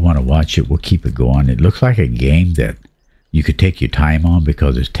long as y'all want to watch it, we'll keep it going. It looks like a game that you could take your time on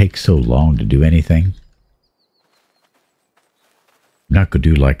because it takes so long to do anything. I'm not going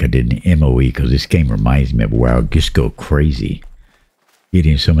to do like I did in MOE because this game reminds me of where I'll just go crazy.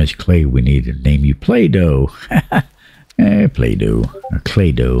 Getting so much clay, we need to name you Play-Doh. Play-Doh. Or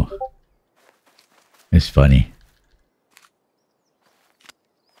Clay-Doh. It's funny.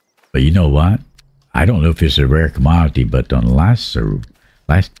 But you know what? I don't know if it's a rare commodity, but on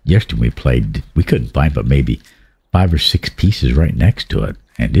yesterday we played, we couldn't find but maybe 5 or 6 pieces right next to it.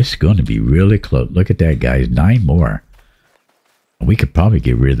 And this is going to be really close. Look at that, guys. 9 more. We could probably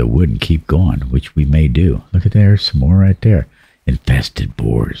get rid of the wood and keep going, which we may do. Look at there. Some more right there. Infested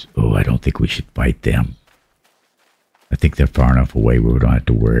boars. Oh, I don't think we should fight them. I think they're far enough away where we don't have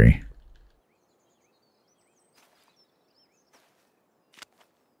to worry.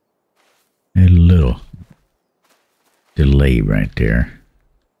 A little delay right there.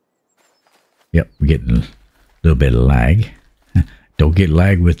 Yep, we're getting a little bit of lag. Don't get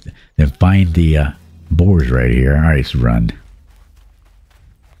lag with them. Find the boars right here. All right, let's run.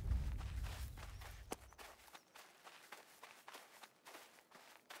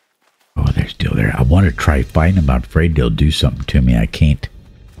 Oh, they're still there. I want to try fighting them. I'm afraid they'll do something to me. I can't.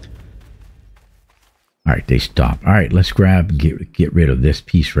 All right, they stopped. All right, let's grab and get rid of this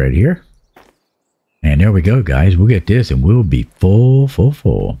piece right here. And there we go, guys. We'll get this and we'll be full.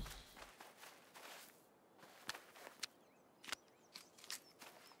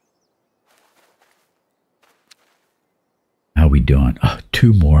 How we doing? Oh,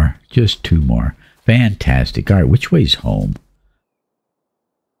 2 more. Just 2 more. Fantastic. All right, which way's home?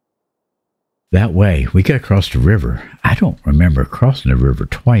 That way. We got to cross the river. I don't remember crossing the river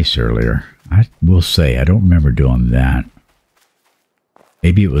twice earlier. I will say I don't remember doing that.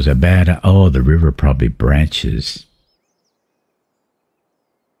 Maybe it was a bad... Oh, the river probably branches.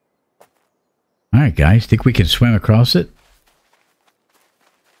 All right, guys. Think we can swim across it?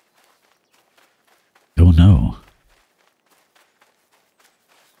 Don't know.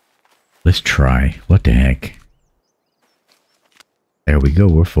 Let's try. What the heck? There we go.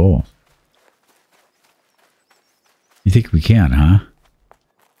 We're full. You think we can, huh?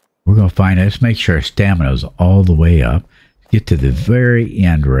 We're going to find it. Let's make sure our stamina is all the way up. Get to the very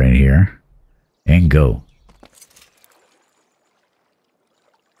end right here. And go.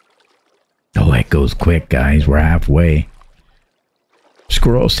 Oh, that goes quick, guys. We're halfway.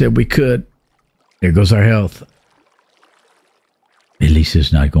 Squirrel said we could. There goes our health. At least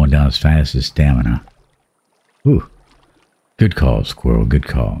it's not going down as fast as stamina. Ooh. Good call, Squirrel. Good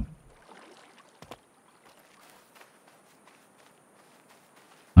call.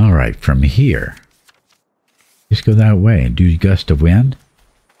 All right, from here, just go that way and do gust of wind.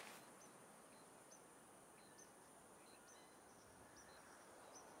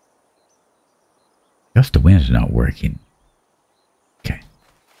 Gust of wind is not working. Okay.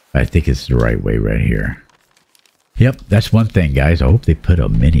 I think it's the right way right here. Yep, that's one thing, guys. I hope they put a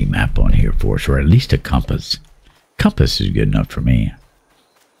mini map on here for us, or at least a compass. Compass is good enough for me.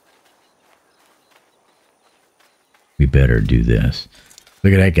 We better do this.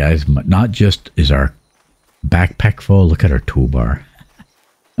 Look at that, guys. Not just is our backpack full, look at our toolbar.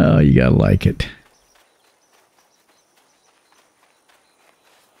 Oh, you gotta like it.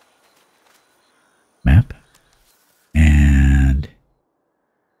 Map. And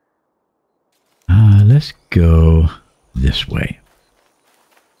let's go this way.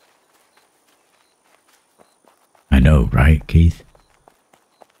 I know, right, Keith?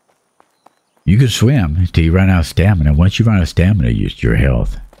 You can swim until you run out of stamina. Once you run out of stamina, use your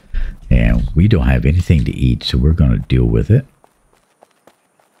health. And we don't have anything to eat, so we're going to deal with it.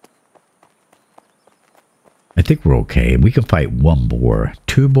 I think we're okay. We can fight one boar.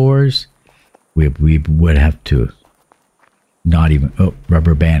 2 boars, we would have to not even... Oh,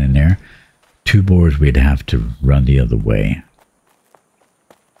 rubber band in there. 2 boars, we'd have to run the other way.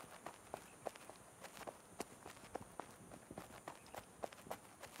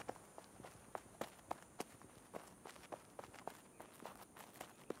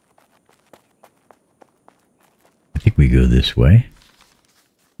 I think we go this way.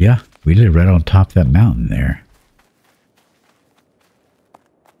 Yeah, we live right on top of that mountain there.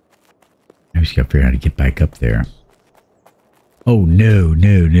 I just got to figure out how to get back up there. Oh, no,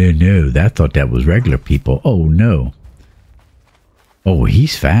 no, no, no. I thought that was regular people. Oh, no. Oh,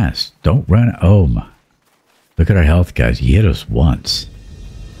 he's fast. Don't run. Oh, my. Look at our health, guys. He hit us once.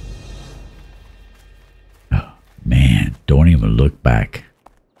 Oh, man. Don't even look back.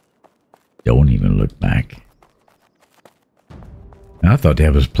 Don't even look back. I thought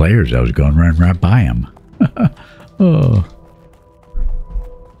that was players. I was going right by him. Oh.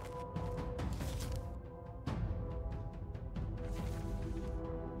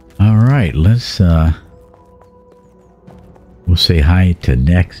 All right, let's we'll say hi to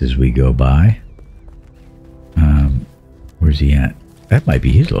Nex as we go by. Where's he at? That might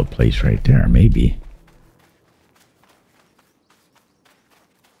be his little place right there, maybe.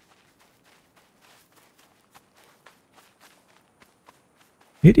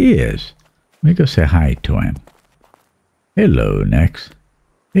 It is. Let me go say hi to him. Hello, Nex.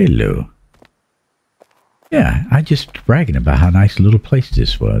 Hello. Yeah, I just bragging about how nice a little place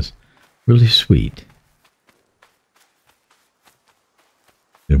this was. Really sweet.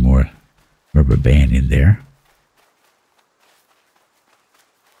 A little more rubber band in there.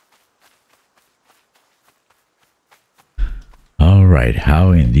 All right, how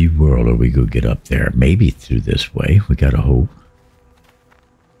in the world are we going to get up there? Maybe through this way. We got to hope.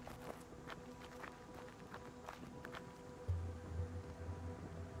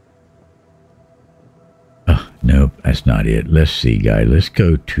 Nope, that's not it. Let's see, guys. Let's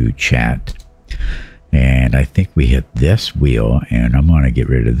go to chat. And I think we hit this wheel. And I'm going to get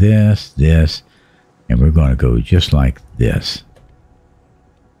rid of this, and we're going to go just like this.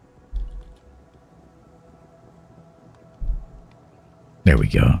 There we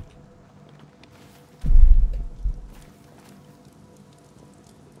go.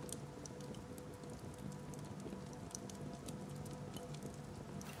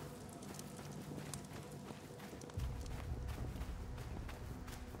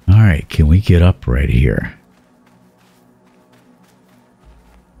 All right, can we get up right here?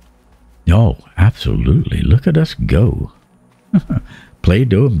 Oh, absolutely. Look at us go.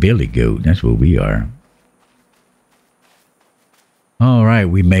 Play-Doh and Billy Goat. That's what we are. All right,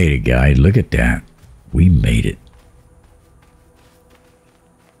 we made it, guys. Look at that. We made it.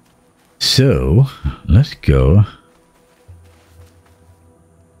 So, let's go.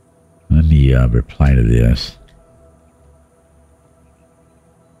 Let me reply to this.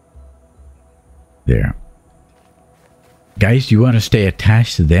 There. Guys, do you want to stay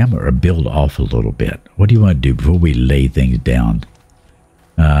attached to them or build off a little bit? What do you want to do before we lay things down?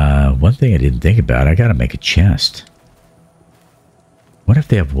 One thing I didn't think about, I got to make a chest. What if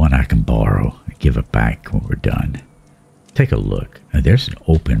they have one I can borrow and give it back when we're done? Take a look. There's an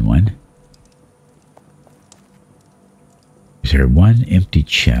open one. Is there one empty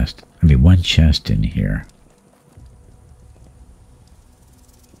chest? I mean, one chest in here.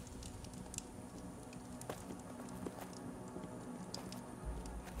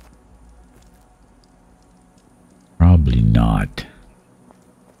 Probably not.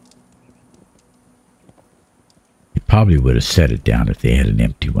 He probably would have set it down if they had an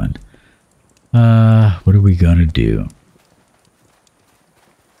empty one. What are we going to do?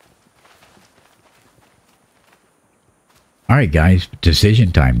 All right, guys,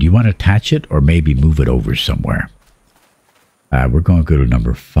 decision time. Do you want to attach it or maybe move it over somewhere? We're going to go to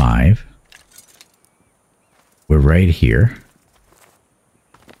number 5. We're right here.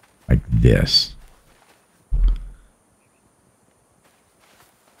 Like this.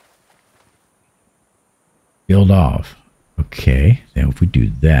 Build off. Okay, then if we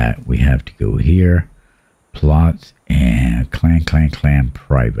do that, we have to go here, plots, and clan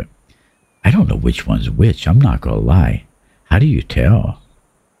private. I don't know which one's which. I'm not going to lie. How do you tell?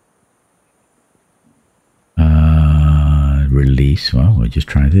 Release. Well, we'll just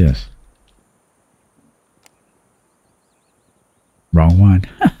try this. Wrong one.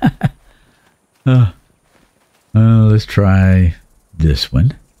 Let's try this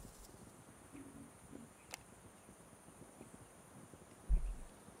one.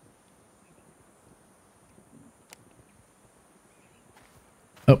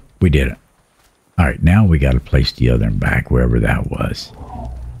 We did it. All right, now we got to place the other back wherever that was.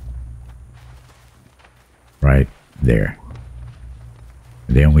 Right there.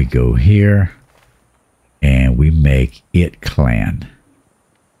 Then we go here and we make it clan.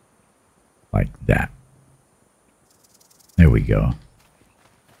 Like that. There we go.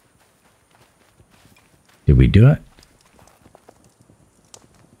 Did we do it?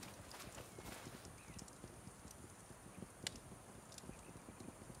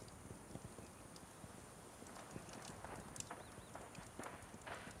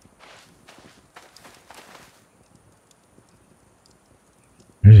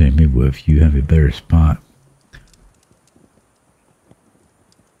 There's Amy Wolf. You have a better spot.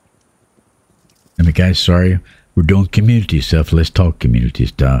 I mean, guys, sorry. We're doing community stuff. Let's talk community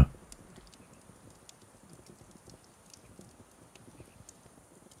stuff.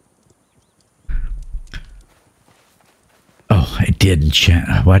 Oh, it didn't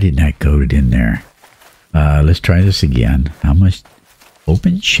chat. Why didn't I code it in there? Let's try this again. How much?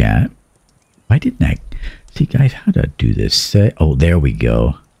 Open chat. Why didn't I? See, guys, how do I do this? Say, oh, there we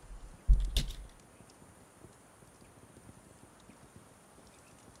go.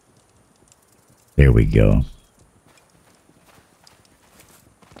 There we go.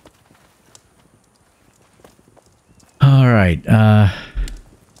 All right.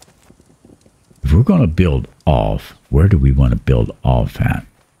 If we're going to build off, where do we want to build off at?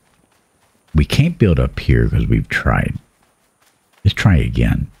 We can't build up here because we've tried. Let's try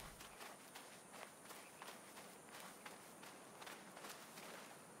again.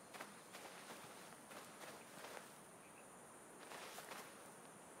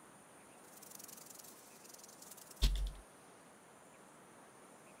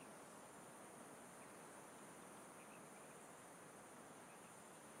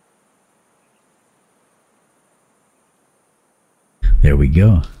 There we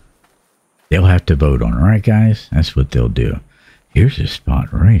go. They'll have to vote on it, right, guys? That's what they'll do. Here's a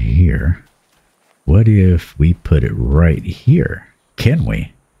spot right here. What if we put it right here? Can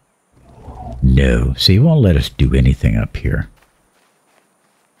we? No. See, it won't let us do anything up here.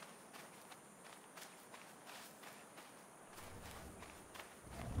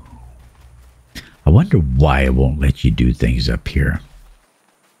 I wonder why it won't let you do things up here.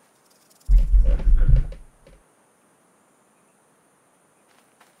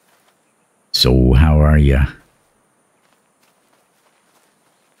 So, how are you?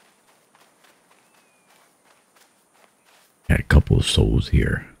 Got a couple of souls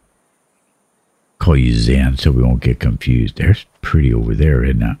here. Call you Zen so we won't get confused. There's pretty over there,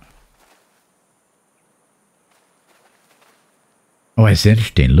 isn't it? Oh, that's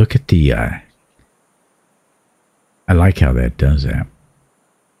interesting. Look at the... I like how that does that.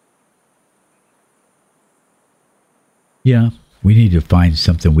 Yeah. We need to find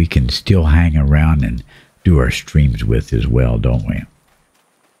something we can still hang around and do our streams with as well, don't we?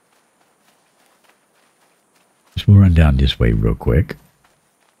 So we'll run down this way real quick.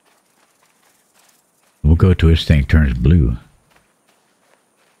 We'll go to this thing turns blue.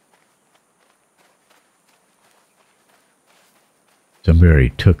 Somebody already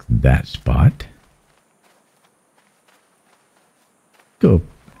took that spot. Go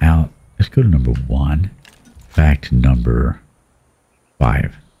out. Let's go to number 1. Back to number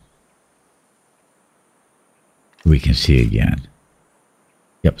 5. We can see again.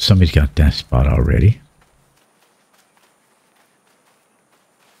 Yep, somebody's got that spot already.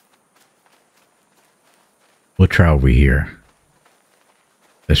 We'll try over here.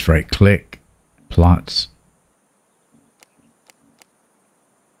 Let's right click, plots.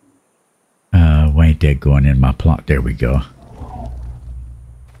 Why ain't that going in my plot? There we go.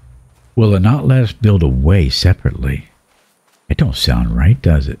 Will it not let us build a way separately? It don't sound right,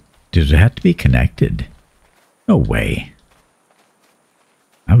 does it? Does it have to be connected? No way.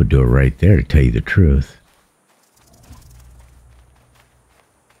 I would do it right there to tell you the truth.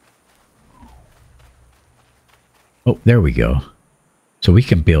 Oh, there we go. So we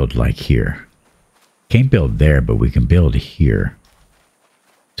can build like here. Can't build there, but we can build here.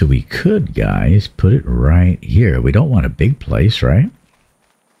 So we could, guys, put it right here. We don't want a big place, right?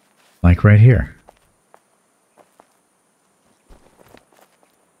 Like right here.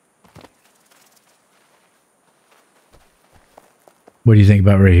 What do you think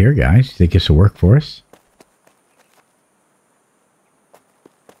about right here, guys? You think this will work for us?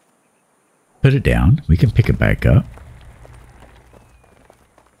 Put it down. We can pick it back up.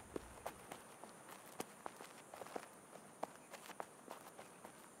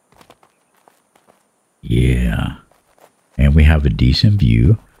 Yeah. And we have a decent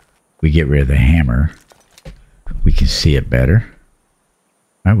view. We get rid of the hammer. We can see it better.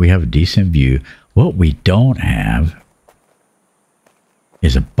 All right, we have a decent view. What we don't have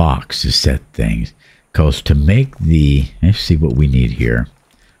is a box to set things. Because to make the... Let's see what we need here.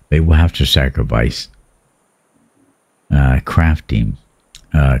 Maybe we'll have to sacrifice crafting,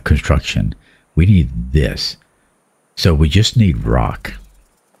 construction. We need this. So we just need rock.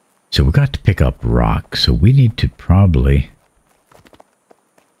 So we got to pick up rock. So we need to probably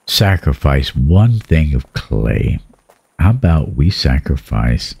sacrifice one thing of clay. How about we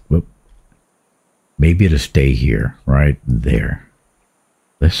sacrifice... Whoop, maybe it'll stay here, right there.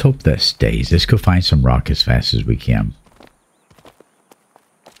 Let's hope that stays. Let's go find some rock as fast as we can.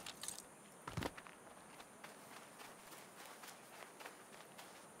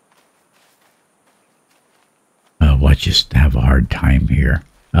 Well, I just have a hard time here.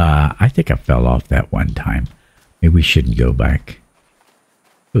 I think I fell off that one time. Maybe we shouldn't go back.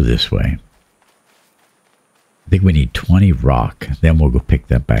 Go this way. I think we need 20 rock. Then we'll go pick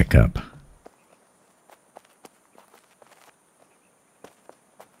that back up.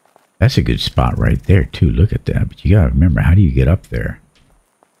 That's a good spot right there, too. Look at that. But you got to remember, how do you get up there?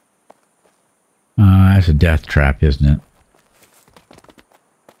 That's a death trap, isn't it?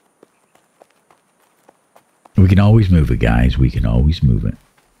 We can always move it, guys. We can always move it.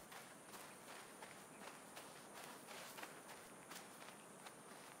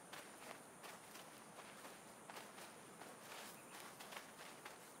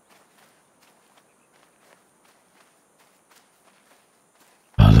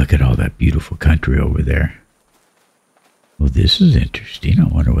 Oh, look at all that beautiful country over there. Well, this is interesting. I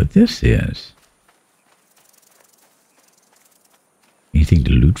wonder what this is. Anything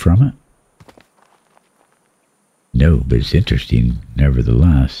to loot from it? No, but it's interesting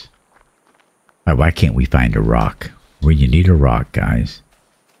nevertheless. All right, why can't we find a rock? Where you need a rock, guys.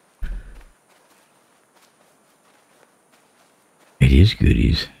 It is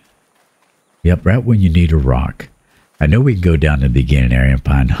goodies. Yep, right when you need a rock. I know we can go down to the beginning area and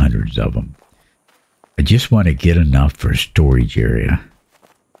find hundreds of them. I just want to get enough for a storage area.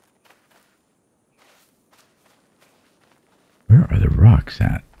 Where are the rocks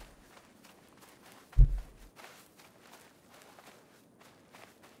at?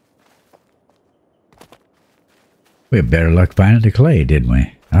 We had better luck finding the clay, didn't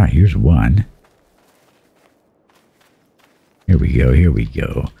we? Ah, here's one. Here we go, here we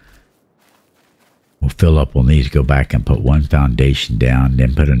go. We'll fill up on these, go back and put one foundation down,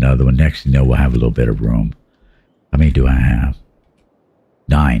 then put another one. Next thing you know, we'll have a little bit of room. How many do I have?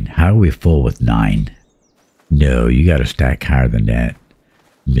 9. How are we full with 9? No, you got to stack higher than that,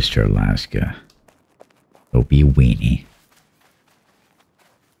 Mr. Alaska. Don't be a weenie.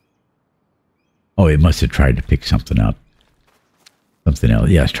 Oh, it must have tried to pick something up. Something else.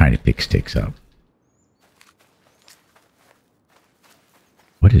 Yeah, it's trying to pick sticks up.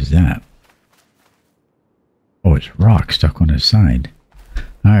 What is that? Oh, it's rock stuck on its side.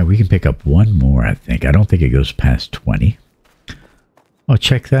 All right, we can pick up one more, I think. I don't think it goes past 20. Oh,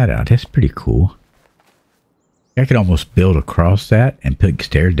 check that out. That's pretty cool. I could almost build across that and put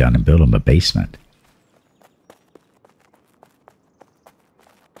stairs down and build them a basement.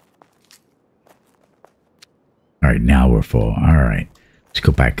 All right, now we're full. All right, let's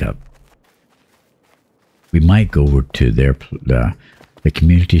go back up. We might go over to their the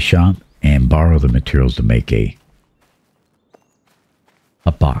community shop and borrow the materials to make a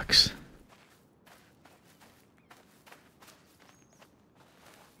box.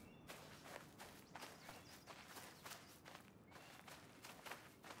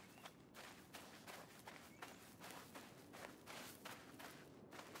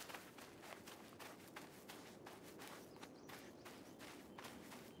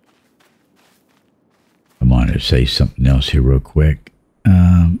 I want to say something else here real quick.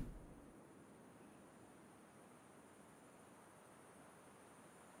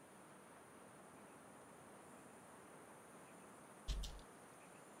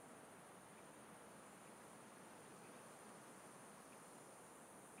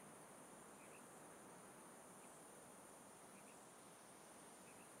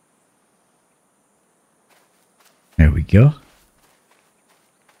 There we go.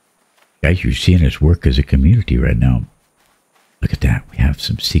 Guys, you're seeing us work as a community right now. Look at that. We have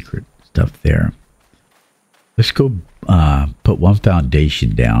some secret stuff there. Let's go put one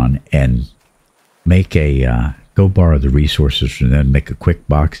foundation down and make a, go borrow the resources from them, make a quick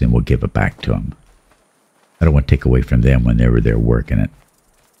box, and we'll give it back to them. I don't want to take away from them when they were there working it.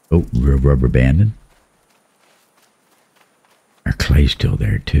 Oh, rubber banding. Our clay's still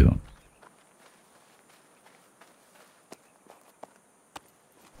there too.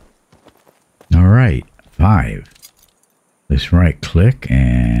 All right, 5. Let's right click,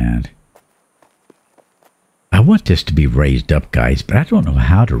 and I want this to be raised up, guys, but I don't know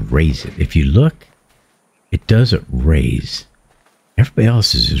how to raise it. If you look, it doesn't raise. Everybody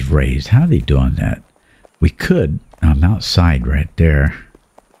else's is raised. How are they doing that? We could. I'm outside right there.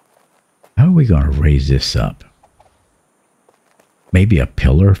 How are we going to raise this up? Maybe a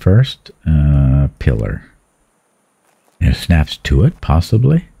pillar first? Pillar. And it snaps to it,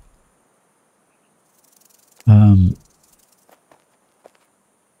 possibly.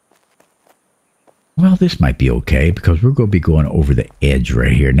 Well, this might be okay because we're going to be going over the edge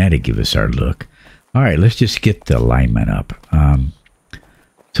right here. And that'll give us our look. All right, let's just get the alignment up.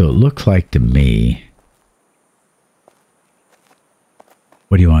 So it looks like to me...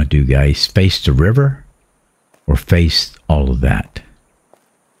 What do you want to do, guys? Face the river or face all of that?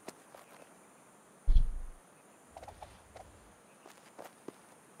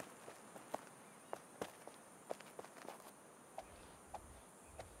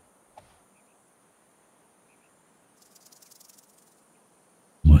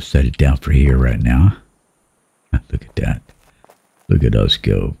 I'm going to set it down for here right now. Look at that. Look at us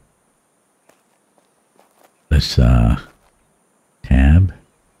go. Let's tab.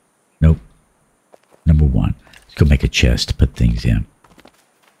 Nope. Number 1. Let's go make a chest to put things in.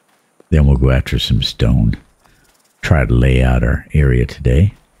 Then we'll go after some stone. Try to lay out our area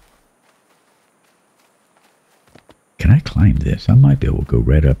today. Can I climb this? I might be able to go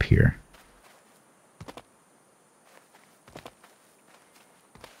right up here.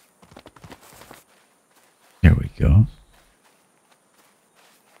 There we go.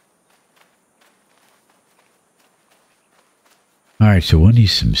 All right, so we'll need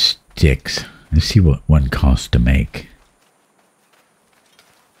some sticks. Let's see what one costs to make.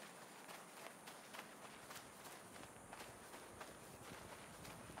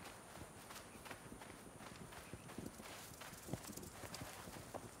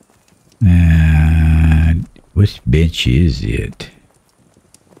 And which bench is it?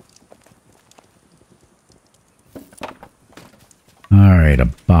 All right, a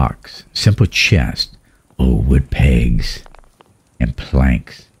box. Simple chest. Oh, wood pegs. And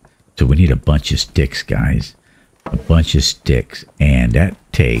planks. So we need a bunch of sticks, guys. A bunch of sticks. And that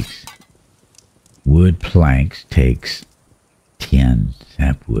takes... Wood planks takes 10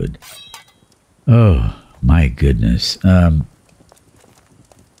 sapwood. Oh, my goodness. We're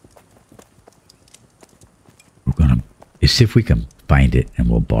going to see if we can find it, and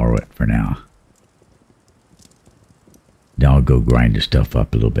we'll borrow it for now. Then I'll go grind the stuff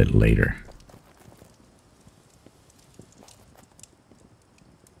up a little bit later.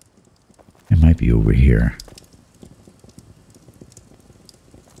 It might be over here.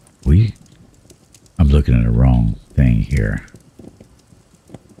 I'm looking at the wrong thing here.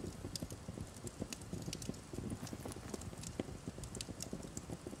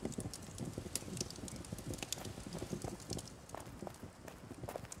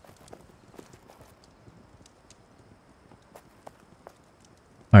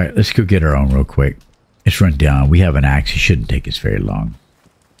 All right, let's go get our own real quick. Let's run down. We have an axe. It shouldn't take us very long.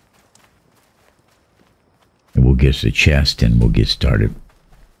 And we'll get us a chest and we'll get started.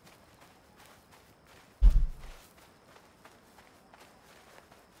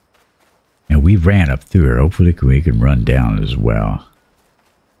 And we ran up through here. Hopefully we can run down as well.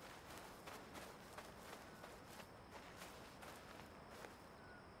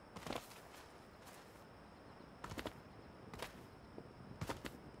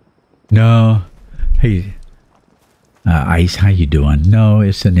 No. Hey, Ice, how you doing? No,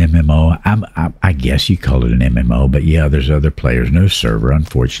 it's an MMO. I guess you call it an MMO, but yeah, there's other players. No server,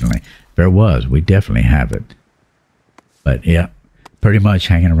 unfortunately. If there was, we definitely have it. But yeah, pretty much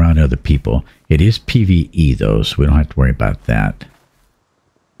hanging around other people. It is PvE though, so we don't have to worry about that.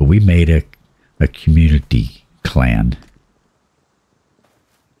 But we made a community clan.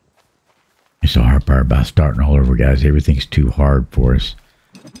 It's the hard part about starting all over, guys. Everything's too hard for us.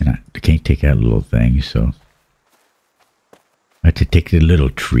 And I can't take out little things, so I have to take the little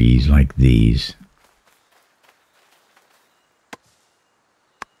trees like these.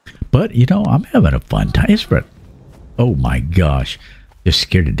 But, you know, I'm having a fun time. It's for, oh my gosh, just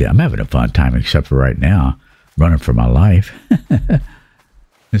scared to death. I'm having a fun time, except for right now, running for my life.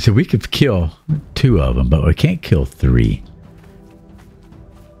 And so we could kill 2 of them, but we can't kill 3.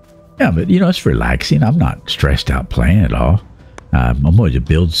 Yeah, but, you know, it's relaxing. I'm not stressed out playing at all. I'm going to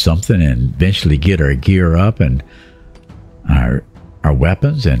build something and eventually get our gear up and our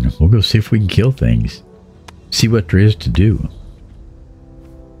weapons, and we'll go see if we can kill things. See what there is to do.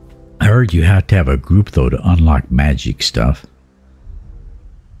 I heard you have to have a group, though, to unlock magic stuff.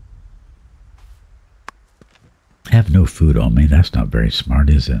 I have no food on me. That's not very smart,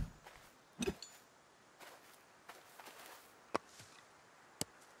 is it?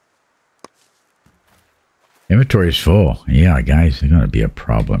 Inventory is full. Yeah, guys, there's going to be a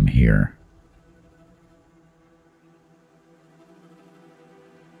problem here.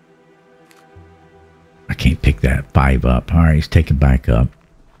 I can't pick that 5 up. All right, he's taking back up.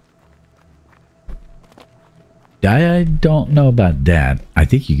 I don't know about that. I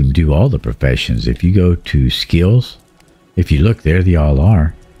think you can do all the professions. If you go to skills, if you look there, they all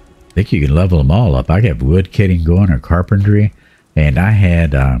are. I think you can level them all up. I got woodcutting going or carpentry, and I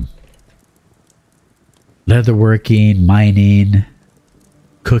had leatherworking, mining,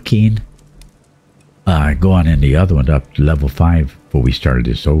 cooking. Going in the other one up to level 5 before we started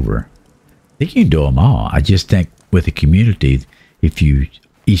this over. I think you can do them all. I just think with the community, if you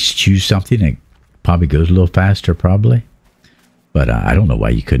each choose something, it probably goes a little faster, probably. But I don't know why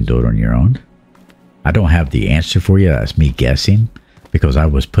you couldn't do it on your own. I don't have the answer for you. That's me guessing, because I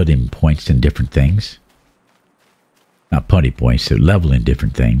was putting points in different things. Not putting points, so leveling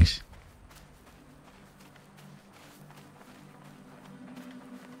different things.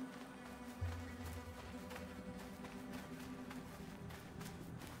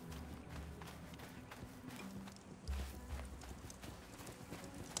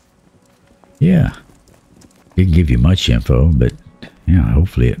 Yeah, it can give you much info, but yeah,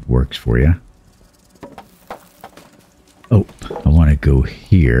 hopefully it works for you. Oh, I want to go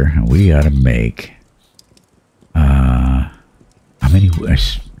here. We got to make, how many?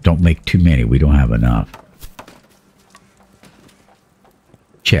 Don't make too many. We don't have enough.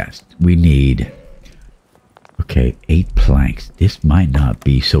 Chest. We need, okay, 8 planks. This might not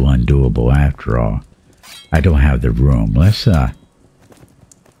be so undoable after all. I don't have the room. Let's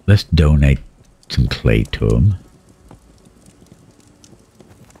donate some clay to them.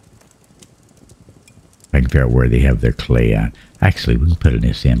 I can figure out where they have their clay at. Actually, we can put it in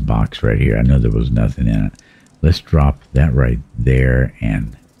this box right here. I know there was nothing in it. Let's drop that right there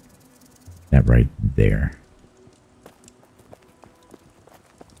and that right there.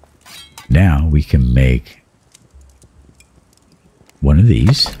 Now we can make one of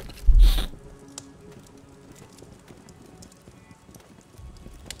these.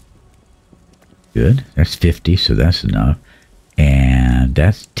 Good. That's 50, so that's enough. And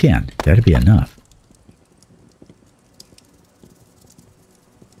that's 10. That'll be enough.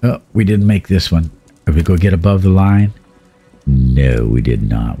 Oh, we didn't make this one. Did we go get above the line? No, we did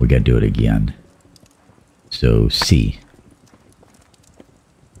not. We got to do it again. So, C.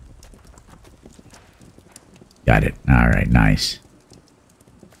 Got it. All right, nice.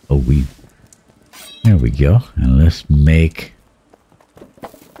 Oh, there we go. And let's make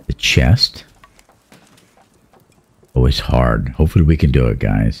the chest. Oh, it's hard. Hopefully we can do it,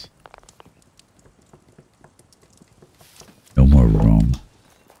 guys. No more room.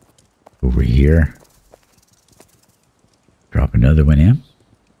 Over here. Drop another one in.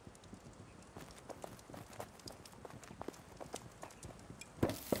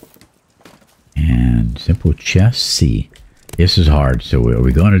 And simple chest, C. This is hard, so are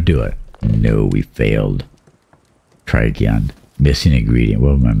we going to do it? No, we failed. Try again. Missing ingredient.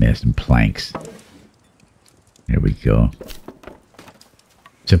 What am I missing? Planks. There we go.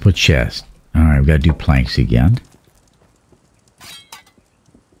 Simple chest. Alright, we got to do planks again.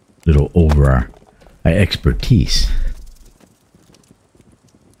 Little over our expertise.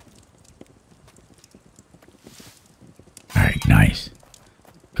 Alright, nice.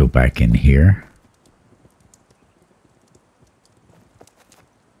 Go back in here.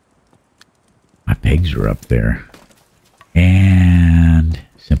 My pegs are up there. And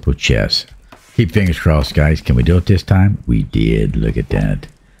simple chest. Keep fingers crossed, guys. Can we do it this time? We did. Look at that.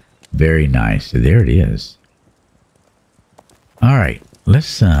 Very nice. So there it is. All right.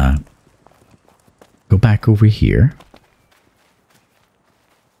 Let's go back over here.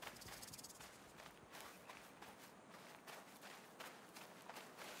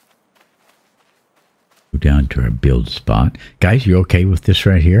 Go down to our build spot. Guys, you okay with this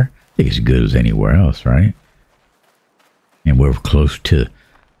right here? I think it's as good as anywhere else, right? And we're close to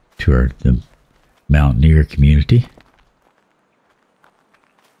the Mountaineer community.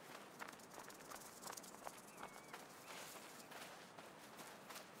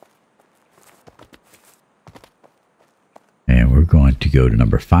 And we're going to go to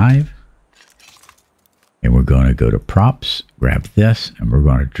number 5. And we're going to go to props, grab this, and we're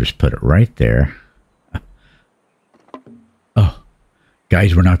going to just put it right there. Oh,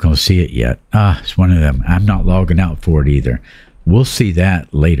 guys, we're not going to see it yet. It's one of them. I'm not logging out for it either. We'll see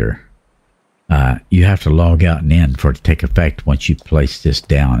that later. You have to log out and in for it to take effect once you place this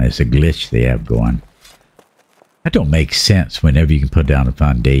down. It's a glitch they have going. That don't make sense whenever you can put down a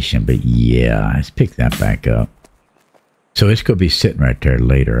foundation, but yeah, let's pick that back up. So it's going to be sitting right there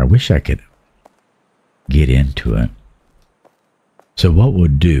later. I wish I could get into it. So what we'll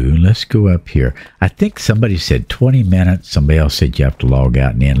do, let's go up here. I think somebody said 20 minutes. Somebody else said you have to log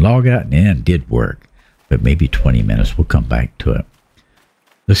out and in. Log out and in did work, but maybe 20 minutes. We'll come back to it.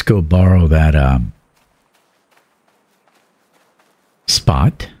 Let's go borrow that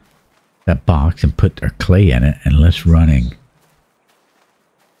spot, that box, and put our clay in it, and let's running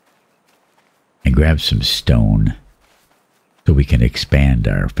and grab some stone so we can expand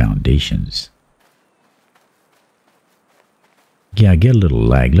our foundations. Yeah, I get a little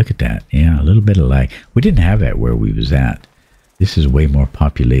lag. Look at that. Yeah, a little bit of lag. We didn't have that where we was at. This is a way more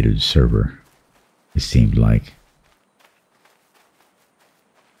populated server, it seemed like.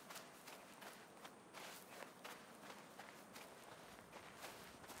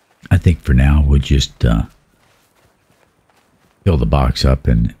 I think for now we'll just fill the box up,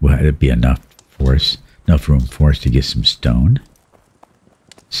 and it'll be enough for us, enough room for us to get some stone.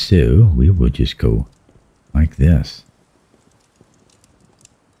 So we will just go like this.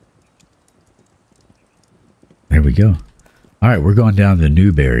 There we go. All right, we're going down the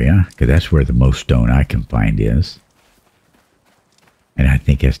noob area because that's where the most stone I can find is. And I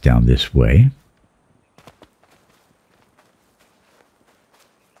think it's down this way.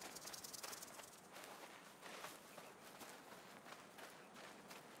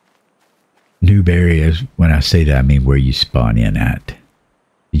 Noob areas, when I say that, I mean where you spawn in at.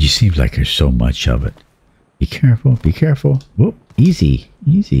 It just seems like there's so much of it. Be careful, be careful. Whoop, easy,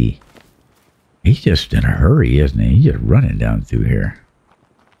 easy. He's just in a hurry, isn't he? He's just running down through here.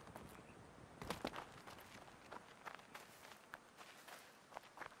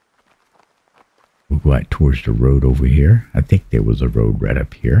 We'll go out towards the road over here. I think there was a road right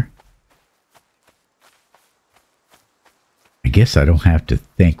up here. I guess I don't have to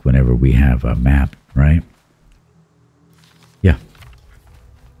think whenever we have a map, right? Yeah.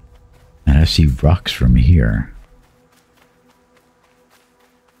 And I see rocks from here.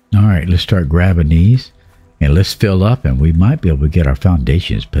 All right, let's start grabbing these. And let's fill up, and we might be able to get our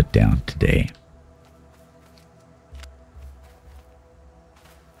foundations put down today.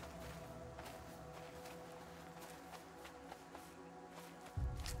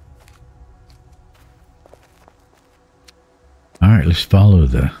 All right, let's follow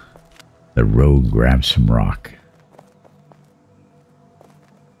the road, grab some rock.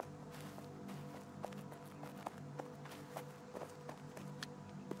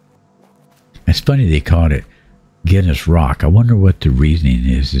 It's funny they called it Guinness Rock. I wonder what the reasoning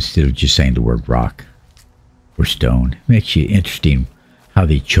is instead of just saying the word rock or stone. It makes you interesting how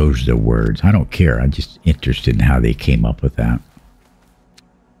they chose their words. I don't care. I'm just interested in how they came up with that.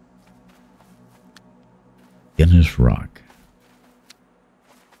 Guinness Rock.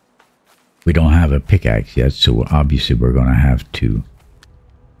 We don't have a pickaxe yet, so obviously we're going to have to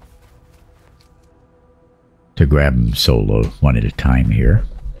grab them solo one at a time here.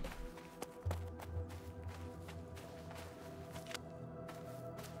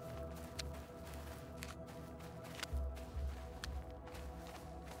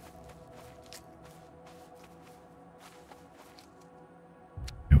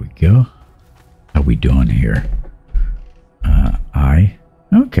 Go. How we doing here?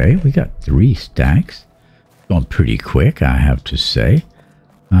 Okay, we got 3 stacks. Going pretty quick, I have to say.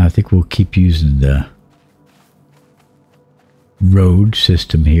 I think we'll keep using the road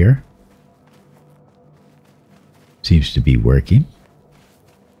system here. Seems to be working.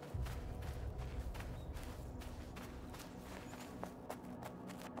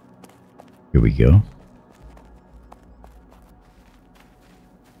 Here we go.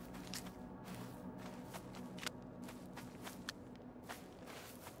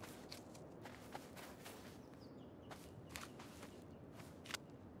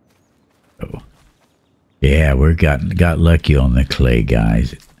 Yeah, we got lucky on the clay,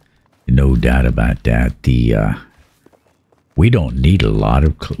 guys. No doubt about that. We don't need a lot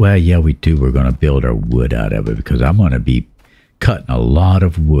of clay. Well, yeah, we do. We're going to build our wood out of it because I'm going to be cutting a lot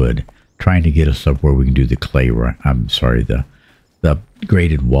of wood, trying to get us up where we can do the clay. I'm sorry, the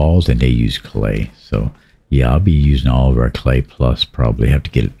graded walls, and they use clay. So yeah, I'll be using all of our clay. Plus, probably have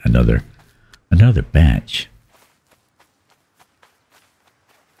to get another batch.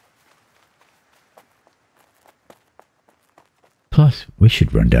 Plus, we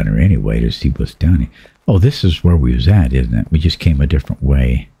should run down here anyway to see what's down here. Oh, this is where we was at, isn't it? We just came a different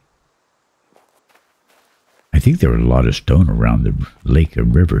way. I think there was a lot of stone around the lake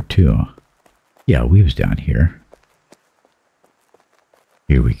and river, too. Yeah, we was down here.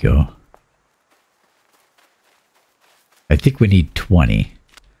 Here we go. I think we need 20.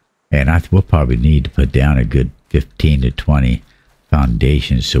 And we'll probably need to put down a good 15 to 20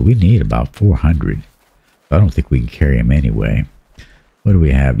 foundations. So we need about 400. I don't think we can carry them anyway. What do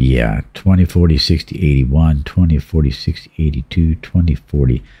we have? Yeah, 20, 40, 60, 81, 20, 40, 60, 82, 20,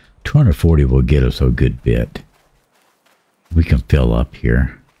 40. 240 will get us a good bit. We can fill up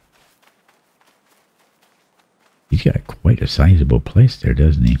here. He's got quite a sizable place there,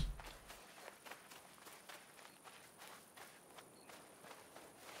 doesn't he?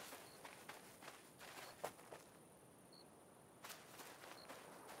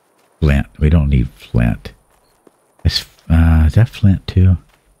 Flint. We don't need flint. Is that flint too?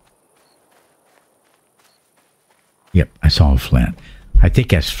 Yep, I saw a flint. I think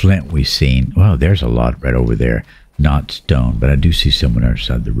that's flint we've seen. Well, there's a lot right over there. Not stone, but I do see someone on the other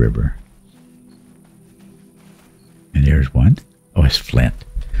side of the river. And there's one. Oh, it's flint.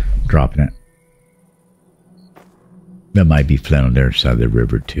 Dropping it. That might be flint on the other side of the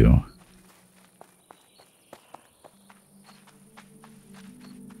river too.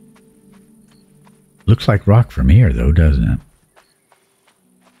 Looks like rock from here, though, doesn't it?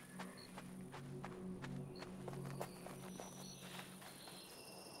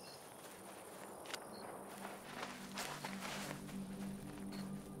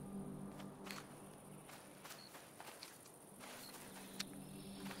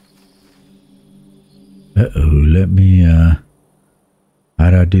 Uh-oh, let me,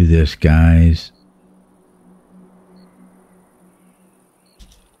 how do I do this, guys?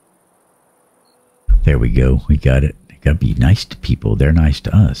 There we go. We got it. Gotta be nice to people. They're nice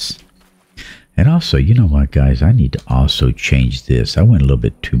to us. And also, you know what, guys? I need to also change this. I went a little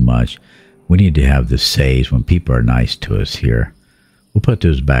bit too much. We need to have the saves when people are nice to us here. We'll put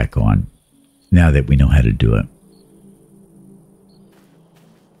those back on now that we know how to do it.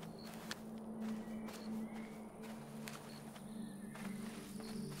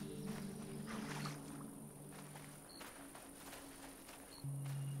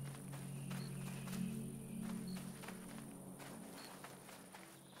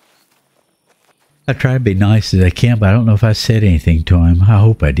 I try to be nice as I can, but I don't know if I said anything to him. I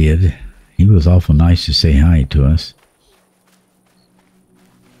hope I did. He was awful nice to say hi to us.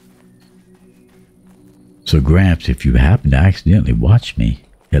 So, Gramps, if you happen to accidentally watch me,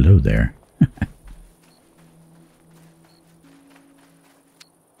 hello there.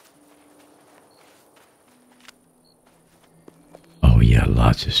 Oh, yeah,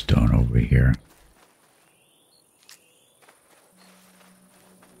 lots of stone over here.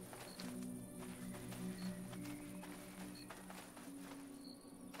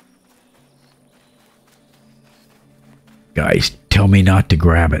 Guys, tell me not to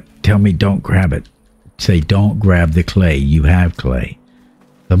grab it. Tell me don't grab it. Say don't grab the clay. You have clay.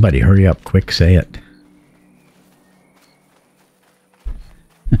 Somebody hurry up. Quick, say it.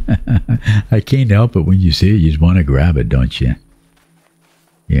 I can't help it when you see it. You just want to grab it, don't you?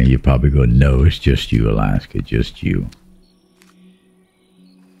 Yeah, you probably go, no, it's just you, Alaska. Just you.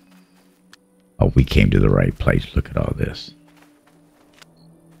 Oh, we came to the right place. Look at all this.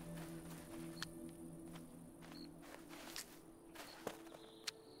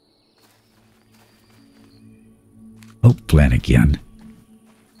 Oh, flint again.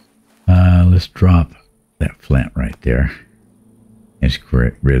 Let's drop that flint right there. Let's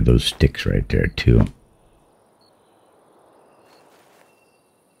get rid of those sticks right there, too.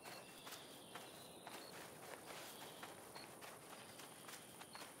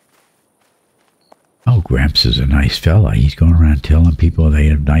 Oh, Gramps is a nice fella. He's going around telling people they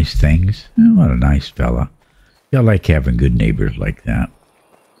have nice things. Oh, what a nice fella. I like having good neighbors like that.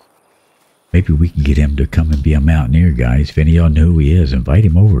 Maybe we can get him to come and be a mountaineer, guys. If any of y'all know who he is, invite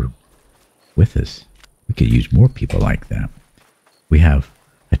him over with us. We could use more people like that. We have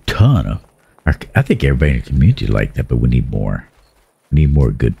a ton of... I think everybody in the community is like that, but we need more. We need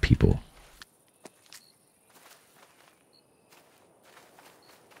more good people.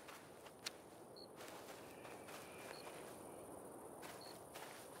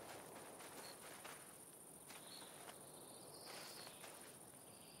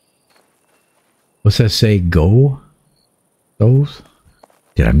 What's that say? Go? Those?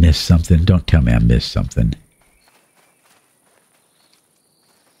 Did I miss something? Don't tell me I missed something.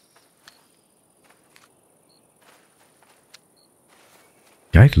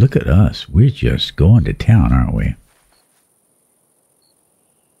 Guys, look at us. We're just going to town, aren't we?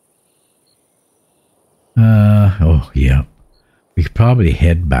 Oh, yeah. We could probably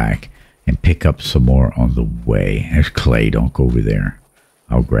head back and pick up some more on the way. There's clay. Don't go over there.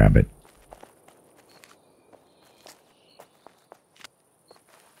 I'll grab it.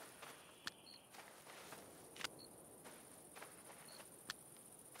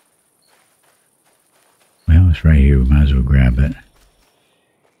 it's right here. We might as well grab it.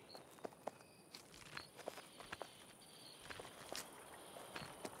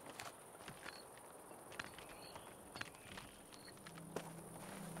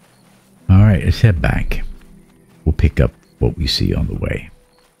 All right, let's head back. We'll pick up what we see on the way.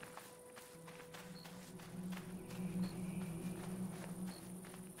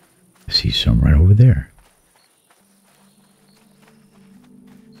 I see some right over there.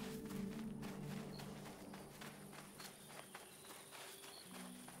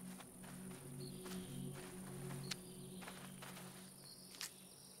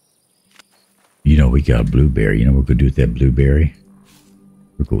 You know, we got a blueberry. You know what we're going to do with that blueberry?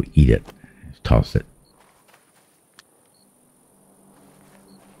 We're going to eat it. Toss it.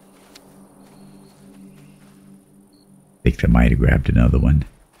 I think I might have grabbed another one.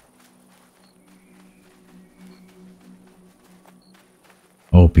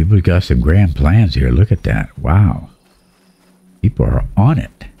 Oh, people got some grand plans here. Look at that. Wow. People are on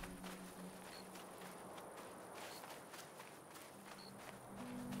it.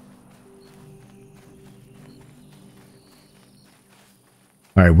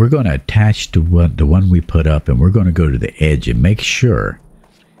 All right, we're going to attach to the one we put up, and we're going to go to the edge and make sure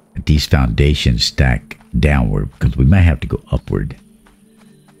that these foundations stack downward, because we might have to go upward.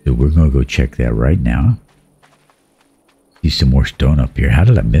 So we're going to go check that right now. See some more stone up here. How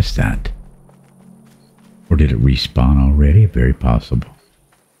did I miss that? Or did it respawn already? Very possible.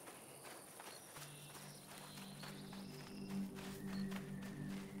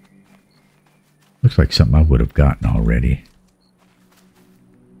 Looks like something I would have gotten already.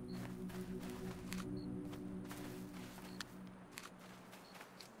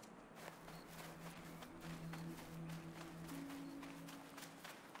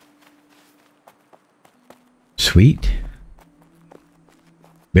 Sweet.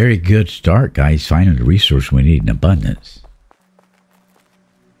 Very good start, guys. Finding the resource we need in abundance.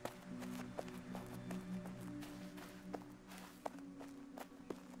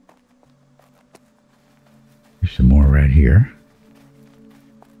 There's some more right here.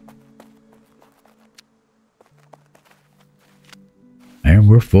 And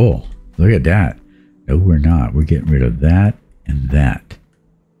we're full. Look at that. No, we're not. We're getting rid of that and that.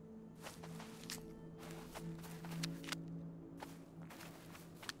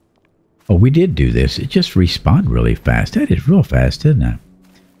 Oh, we did do this. It just respawned really fast. That is real fast, isn't it?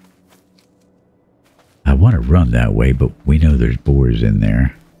 I want to run that way, but we know there's boars in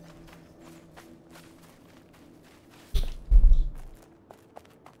there.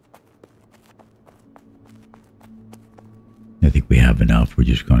 I think we have enough. We're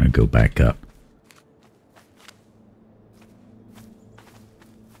just going to go back up.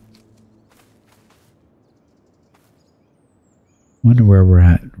 Wonder where we're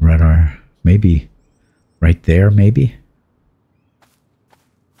at. Right, maybe right there, maybe.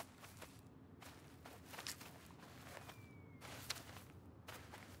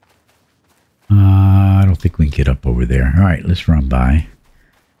 I don't think we can get up over there. All right, let's run by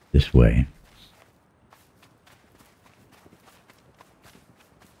this way.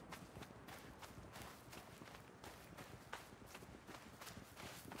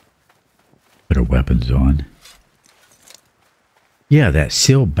 Put our weapons on. Yeah, that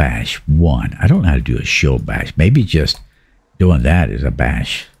shield bash 1. I don't know how to do a shield bash. Maybe just doing that is a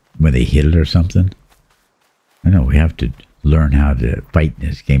bash when they hit it or something. I know we have to learn how to fight in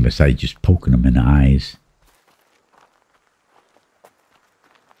this game besides just poking them in the eyes.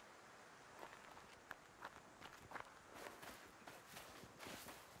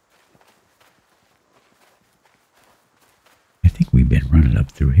 I think we've been running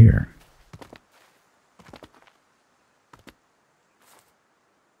up through here.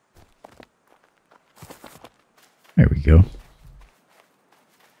 There we go.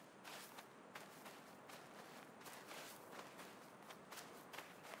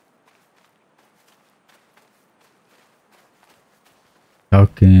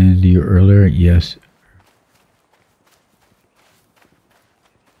 Talking to you earlier, yes.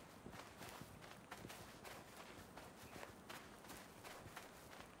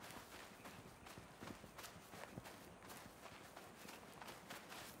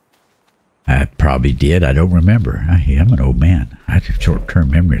 I probably did. I don't remember. I'm an old man. I have short-term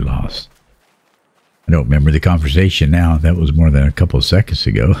memory loss. I don't remember the conversation now. That was more than a couple of seconds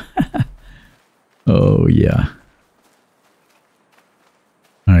ago. Oh, yeah.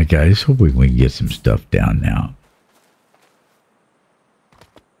 All right, guys. Hopefully we can get some stuff down now.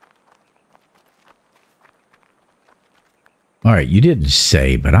 All right, you didn't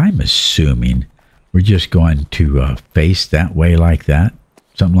say, but I'm assuming we're just going to face that way like that.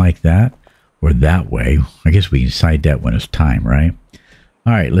 Something like that. or that way. I guess we can decide that when it's time, right?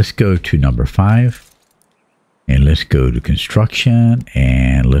 All right, let's go to number 5. And let's go to construction.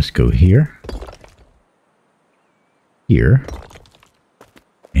 And let's go here. Here.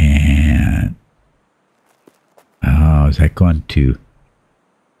 And... oh, is that going to...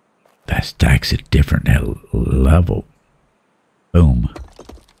 that stacks at different level. Boom.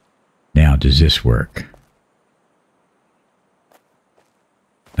 Now, does this work?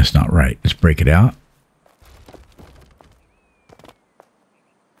 That's not right. Let's break it out.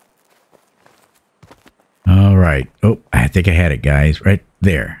 All right. Oh, I think I had it, guys. Right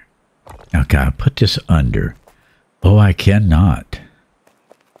there. Now, can I put this under? Oh, I cannot.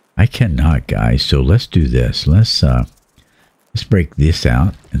 I cannot, guys. So let's do this. Let's break this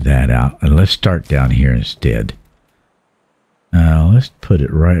out and that out. And let's start down here instead. Let's put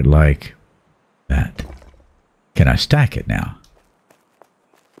it right like that. Can I stack it now?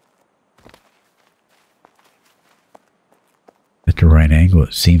 At the right angle,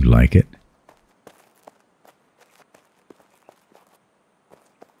 it seemed like it.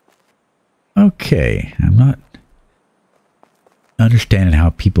 Okay, I'm not understanding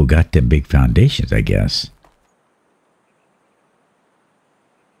how people got them big foundations, I guess.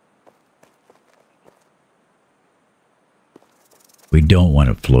 We don't want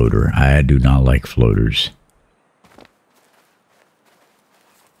a floater. I do not like floaters.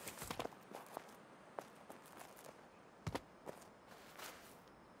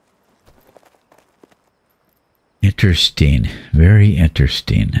 Interesting. Very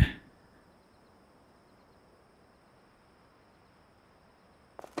interesting.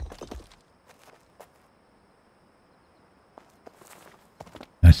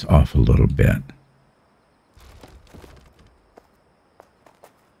 That's off a little bit.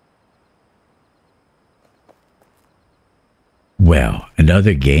 Well,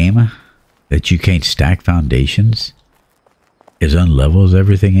 another game that you can't stack foundations as unlevel as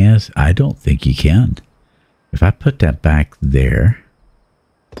everything is? I don't think you can. If I put that back there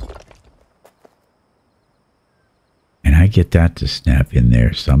and I get that to snap in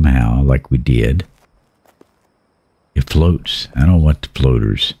there somehow like we did, it floats. I don't want the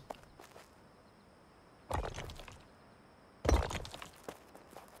floaters.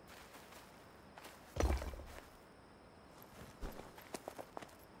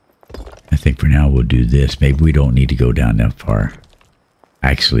 I think for now we'll do this. Maybe we don't need to go down that far.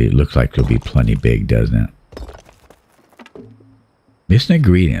 Actually, it looks like it'll be plenty big, doesn't it? Missing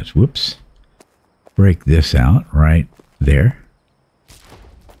ingredients. Whoops. Break this out right there.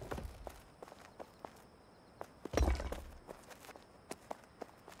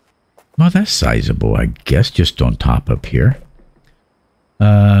 Well, that's sizable, I guess, just on top up here.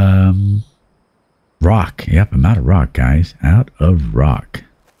 Rock. Yep, I'm out of rock, guys. Out of rock.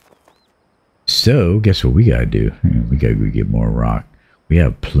 So, guess what we gotta do? We gotta go get more rock. We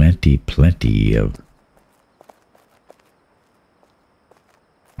have plenty of...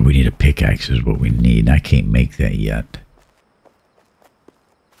 we need a pickaxe is what we need. I can't make that yet.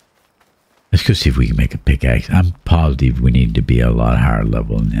 Let's go see if we can make a pickaxe. I'm positive we need to be a lot higher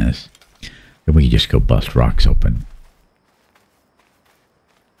level than this. Then we can just go bust rocks open.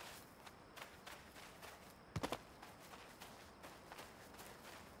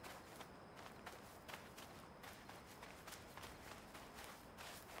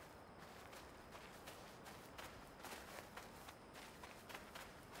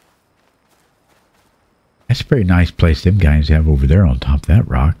 That's a pretty nice place them guys have over there on top of that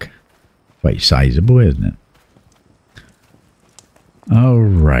rock. Quite sizable, isn't it?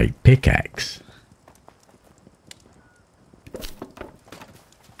 Alright, pickaxe.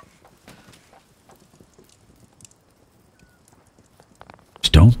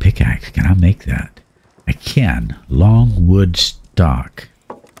 Stone pickaxe, can I make that? I can. Long wood stock.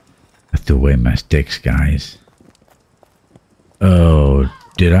 I have to weigh my sticks, guys. Oh,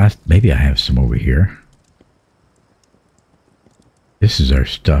 did I? Maybe I have some over here. This is our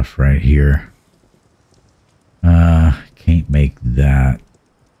stuff right here. Can't make that.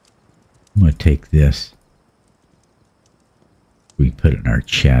 I'm going to take this. We put it in our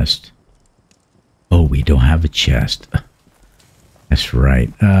chest. Oh, we don't have a chest. That's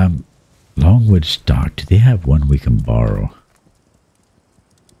right. Longwood stock. Do they have one we can borrow?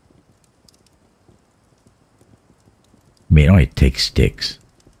 I mean, it only takes sticks.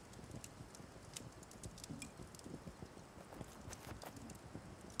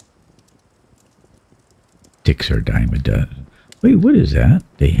 Sticks are a dime a dozen. Wait, what is that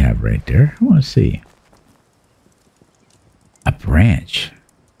they have right there? I want to see. A branch.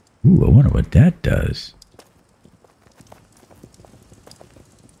 Ooh, I wonder what that does.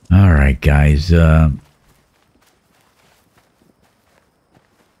 All right. right, guys.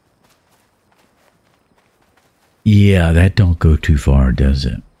 Yeah, that don't go too far, does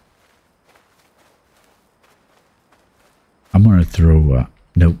it? I'm going to throw...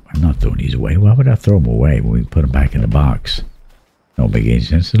 nope, I'm not throwing these away. Why would I throw them away when we put them back in the box? Don't make any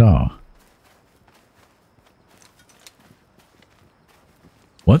sense at all.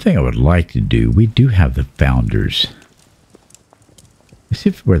 One thing I would like to do, we do have the Founders. Let's see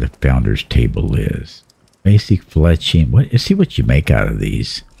where the Founders table is. Basic fletching. Let's see what you make out of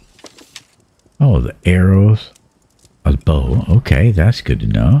these. Oh, the arrows. A bow. Okay, that's good to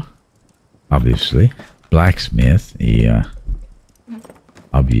know. Obviously. Blacksmith. Yeah.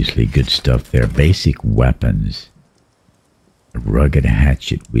 Obviously good stuff there. Basic weapons. A rugged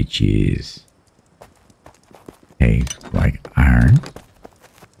hatchet, which is... okay, like iron.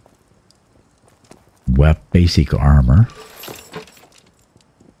 Basic armor.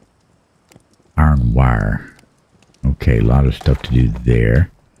 Iron wire. Okay, a lot of stuff to do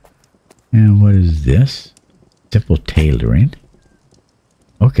there. And what is this? Simple tailoring.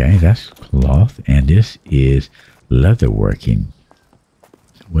 Okay, that's cloth. And this is leatherworking.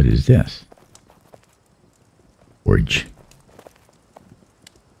 What is this? Forge.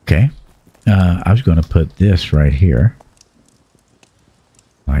 Okay. I was going to put this right here.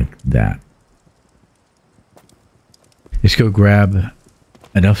 Like that. Let's go grab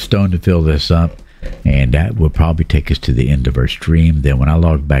enough stone to fill this up. And that will probably take us to the end of our stream. Then when I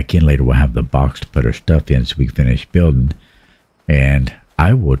log back in later, we'll have the box to put our stuff in so we can finish building. And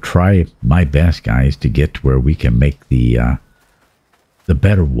I will try my best, guys, to get to where we can make the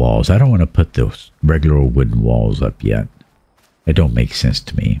better walls. I don't want to put those regular wooden walls up yet. It don't make sense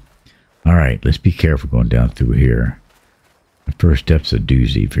to me. All right, let's be careful going down through here. The first step's a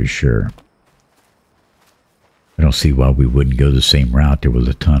doozy for sure. I don't see why we wouldn't go the same route. There was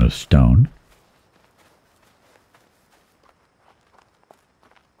a ton of stone.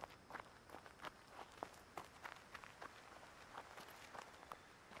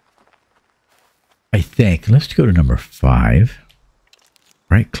 I think, let's go to number 5.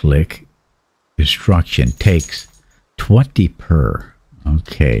 Right click. Construction takes 20 per.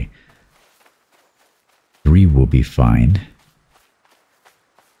 Okay. 3 will be fine.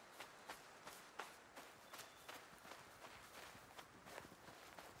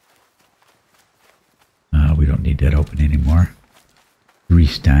 We don't need that open anymore. 3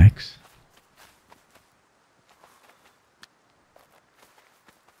 stacks.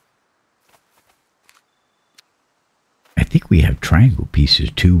 I think we have triangle pieces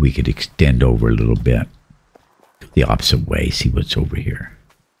too. We could extend over a little bit. Go the opposite way. See what's over here.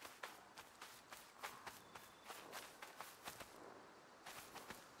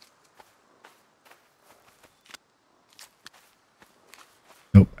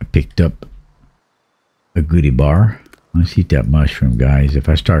 Nope, I picked up a goodie bar. Let's eat that mushroom, guys. If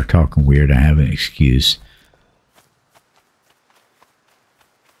I start talking weird, I have an excuse.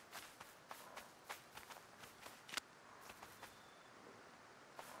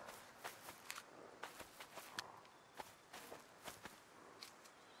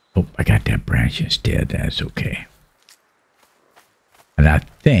 Oh, I got that branch instead. That's okay. And I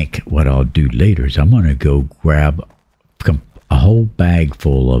think what I'll do later is I'm going to go grab a whole bag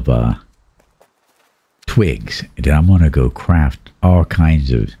full of twigs. And then I'm going to go craft all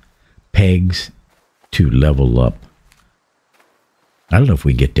kinds of pegs to level up. I don't know if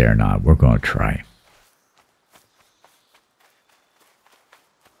we get there or not. We're going to try.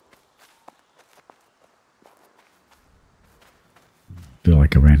 Feel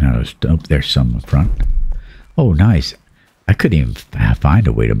like I ran out of stuff. Oh, there's some in front. Oh, nice. I couldn't even find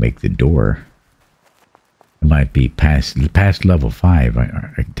a way to make the door. It might be past level 5.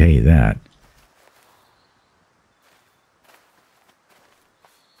 I can tell you that.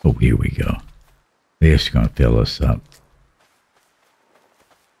 Oh, here we go. This is going to fill us up.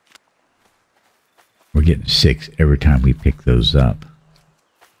 We're getting 6 every time we pick those up.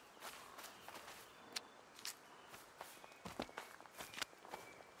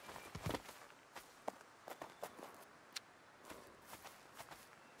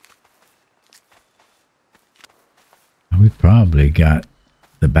 We probably got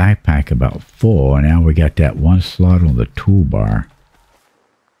the backpack about full, and now we got that one slot on the toolbar.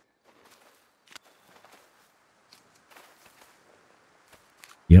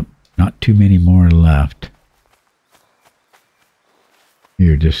 Yep, not too many more left.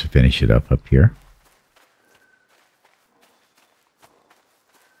 Here, just to finish it up here.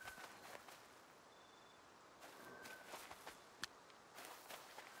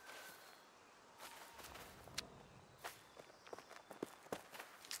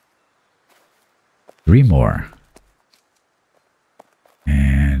 3 more.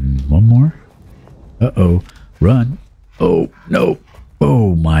 And 1 more. Uh-oh. Run. Oh, no.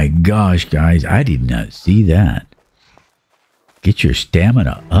 Oh, my gosh, guys. I did not see that. Get your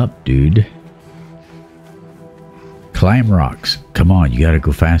stamina up, dude. Climb rocks. Come on, you gotta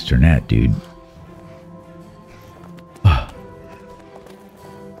go faster than that, dude.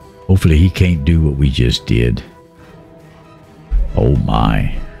 Hopefully he can't do what we just did. Oh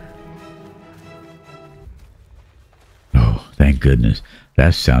my. Oh, thank goodness.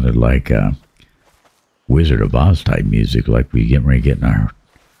 That sounded like Wizard of Oz type music, like we getting ready to get in a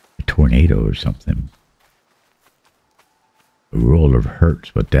tornado or something. A roll of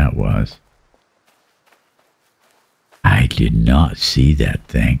hurts, what that was. I did not see that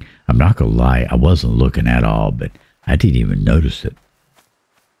thing. I'm not gonna lie, I wasn't looking at all, but I didn't even notice it.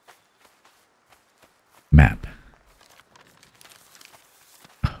 Map.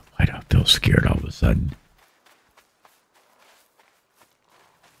 Oh, why do I feel scared all of a sudden?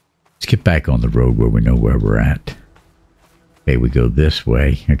 Let's get back on the road where we know where we're at. Okay, we go this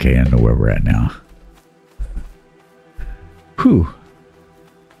way. Okay, I know where we're at now. Whew.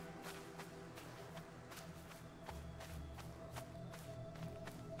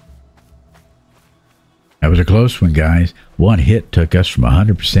 That was a close one, guys. One hit took us from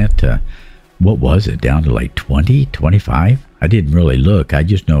 100% to, what was it, down to like 20, 25? I didn't really look. I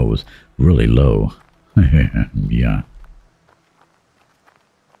just know it was really low. Yeah.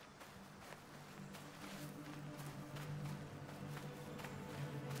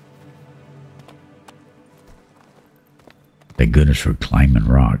 Thank goodness for climbing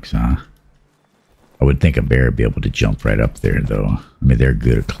rocks, huh? I would think a bear would be able to jump right up there, though. I mean, they're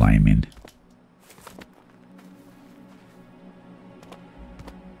good at climbing.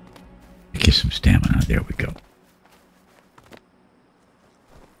 Get some stamina. There we go.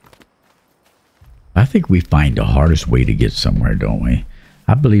 I think we find the hardest way to get somewhere, don't we?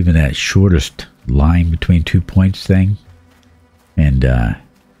 I believe in that shortest line between 2 points thing. And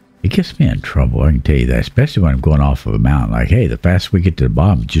it gets me in trouble, I can tell you that. Especially when I'm going off of a mountain. Like, hey, the faster we get to the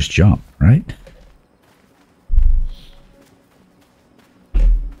bottom, just jump, right?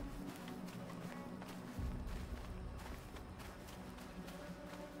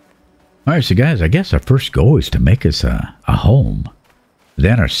 All right, so guys, I guess our first goal is to make us a home.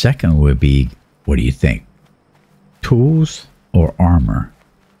 Then our second would be, what do you think? Tools or armor?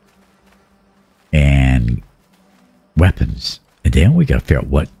 And weapons. And then we got to figure out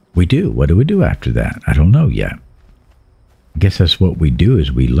what we do. What do we do after that? I don't know yet. I guess that's what we do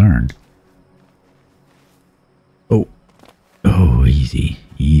is we learn. Oh. Oh, easy.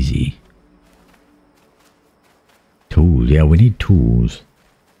 Easy. Tools. Yeah, we need tools.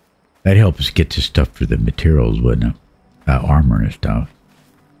 That'd help us get to stuff for the materials, wouldn't it? Armor and stuff.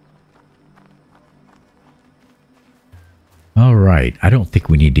 All right. I don't think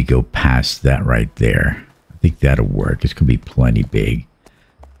we need to go past that right there. I think that'll work. It's going to be plenty big.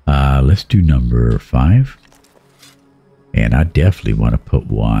 Let's do number 5. And I definitely want to put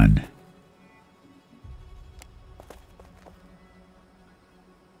one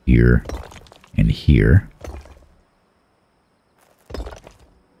here and here.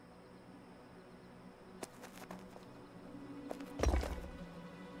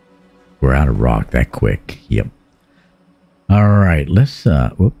 We're out of rock that quick. Yep. All right. Let's,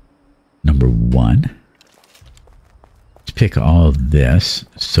 number 1. Let's pick all of this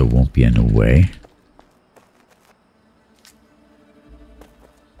so it won't be in the way.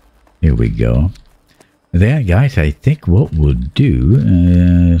 There we go. Then, guys, I think what we'll do,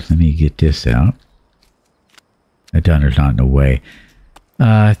 let me get this out. That donner's not in the way.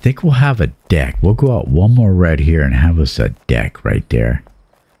 I think we'll have a deck. We'll go out one more right here and have us a deck right there.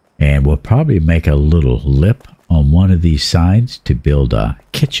 And we'll probably make a little lip on one of these sides to build a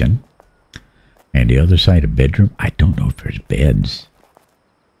kitchen. And the other side a bedroom. I don't know if there's beds.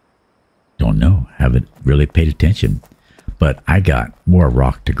 Don't know. Haven't really paid attention. But I got more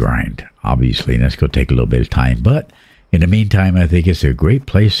rock to grind, obviously. And that's going to take a little bit of time. But in the meantime, I think it's a great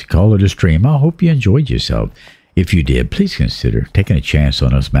place to call it a stream. I hope you enjoyed yourself. If you did, please consider taking a chance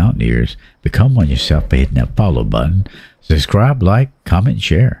on us mountaineers. Become one yourself by hitting that follow button. Subscribe, like, comment, and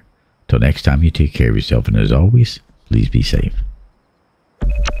share. Till next time, you take care of yourself. And as always, please be safe.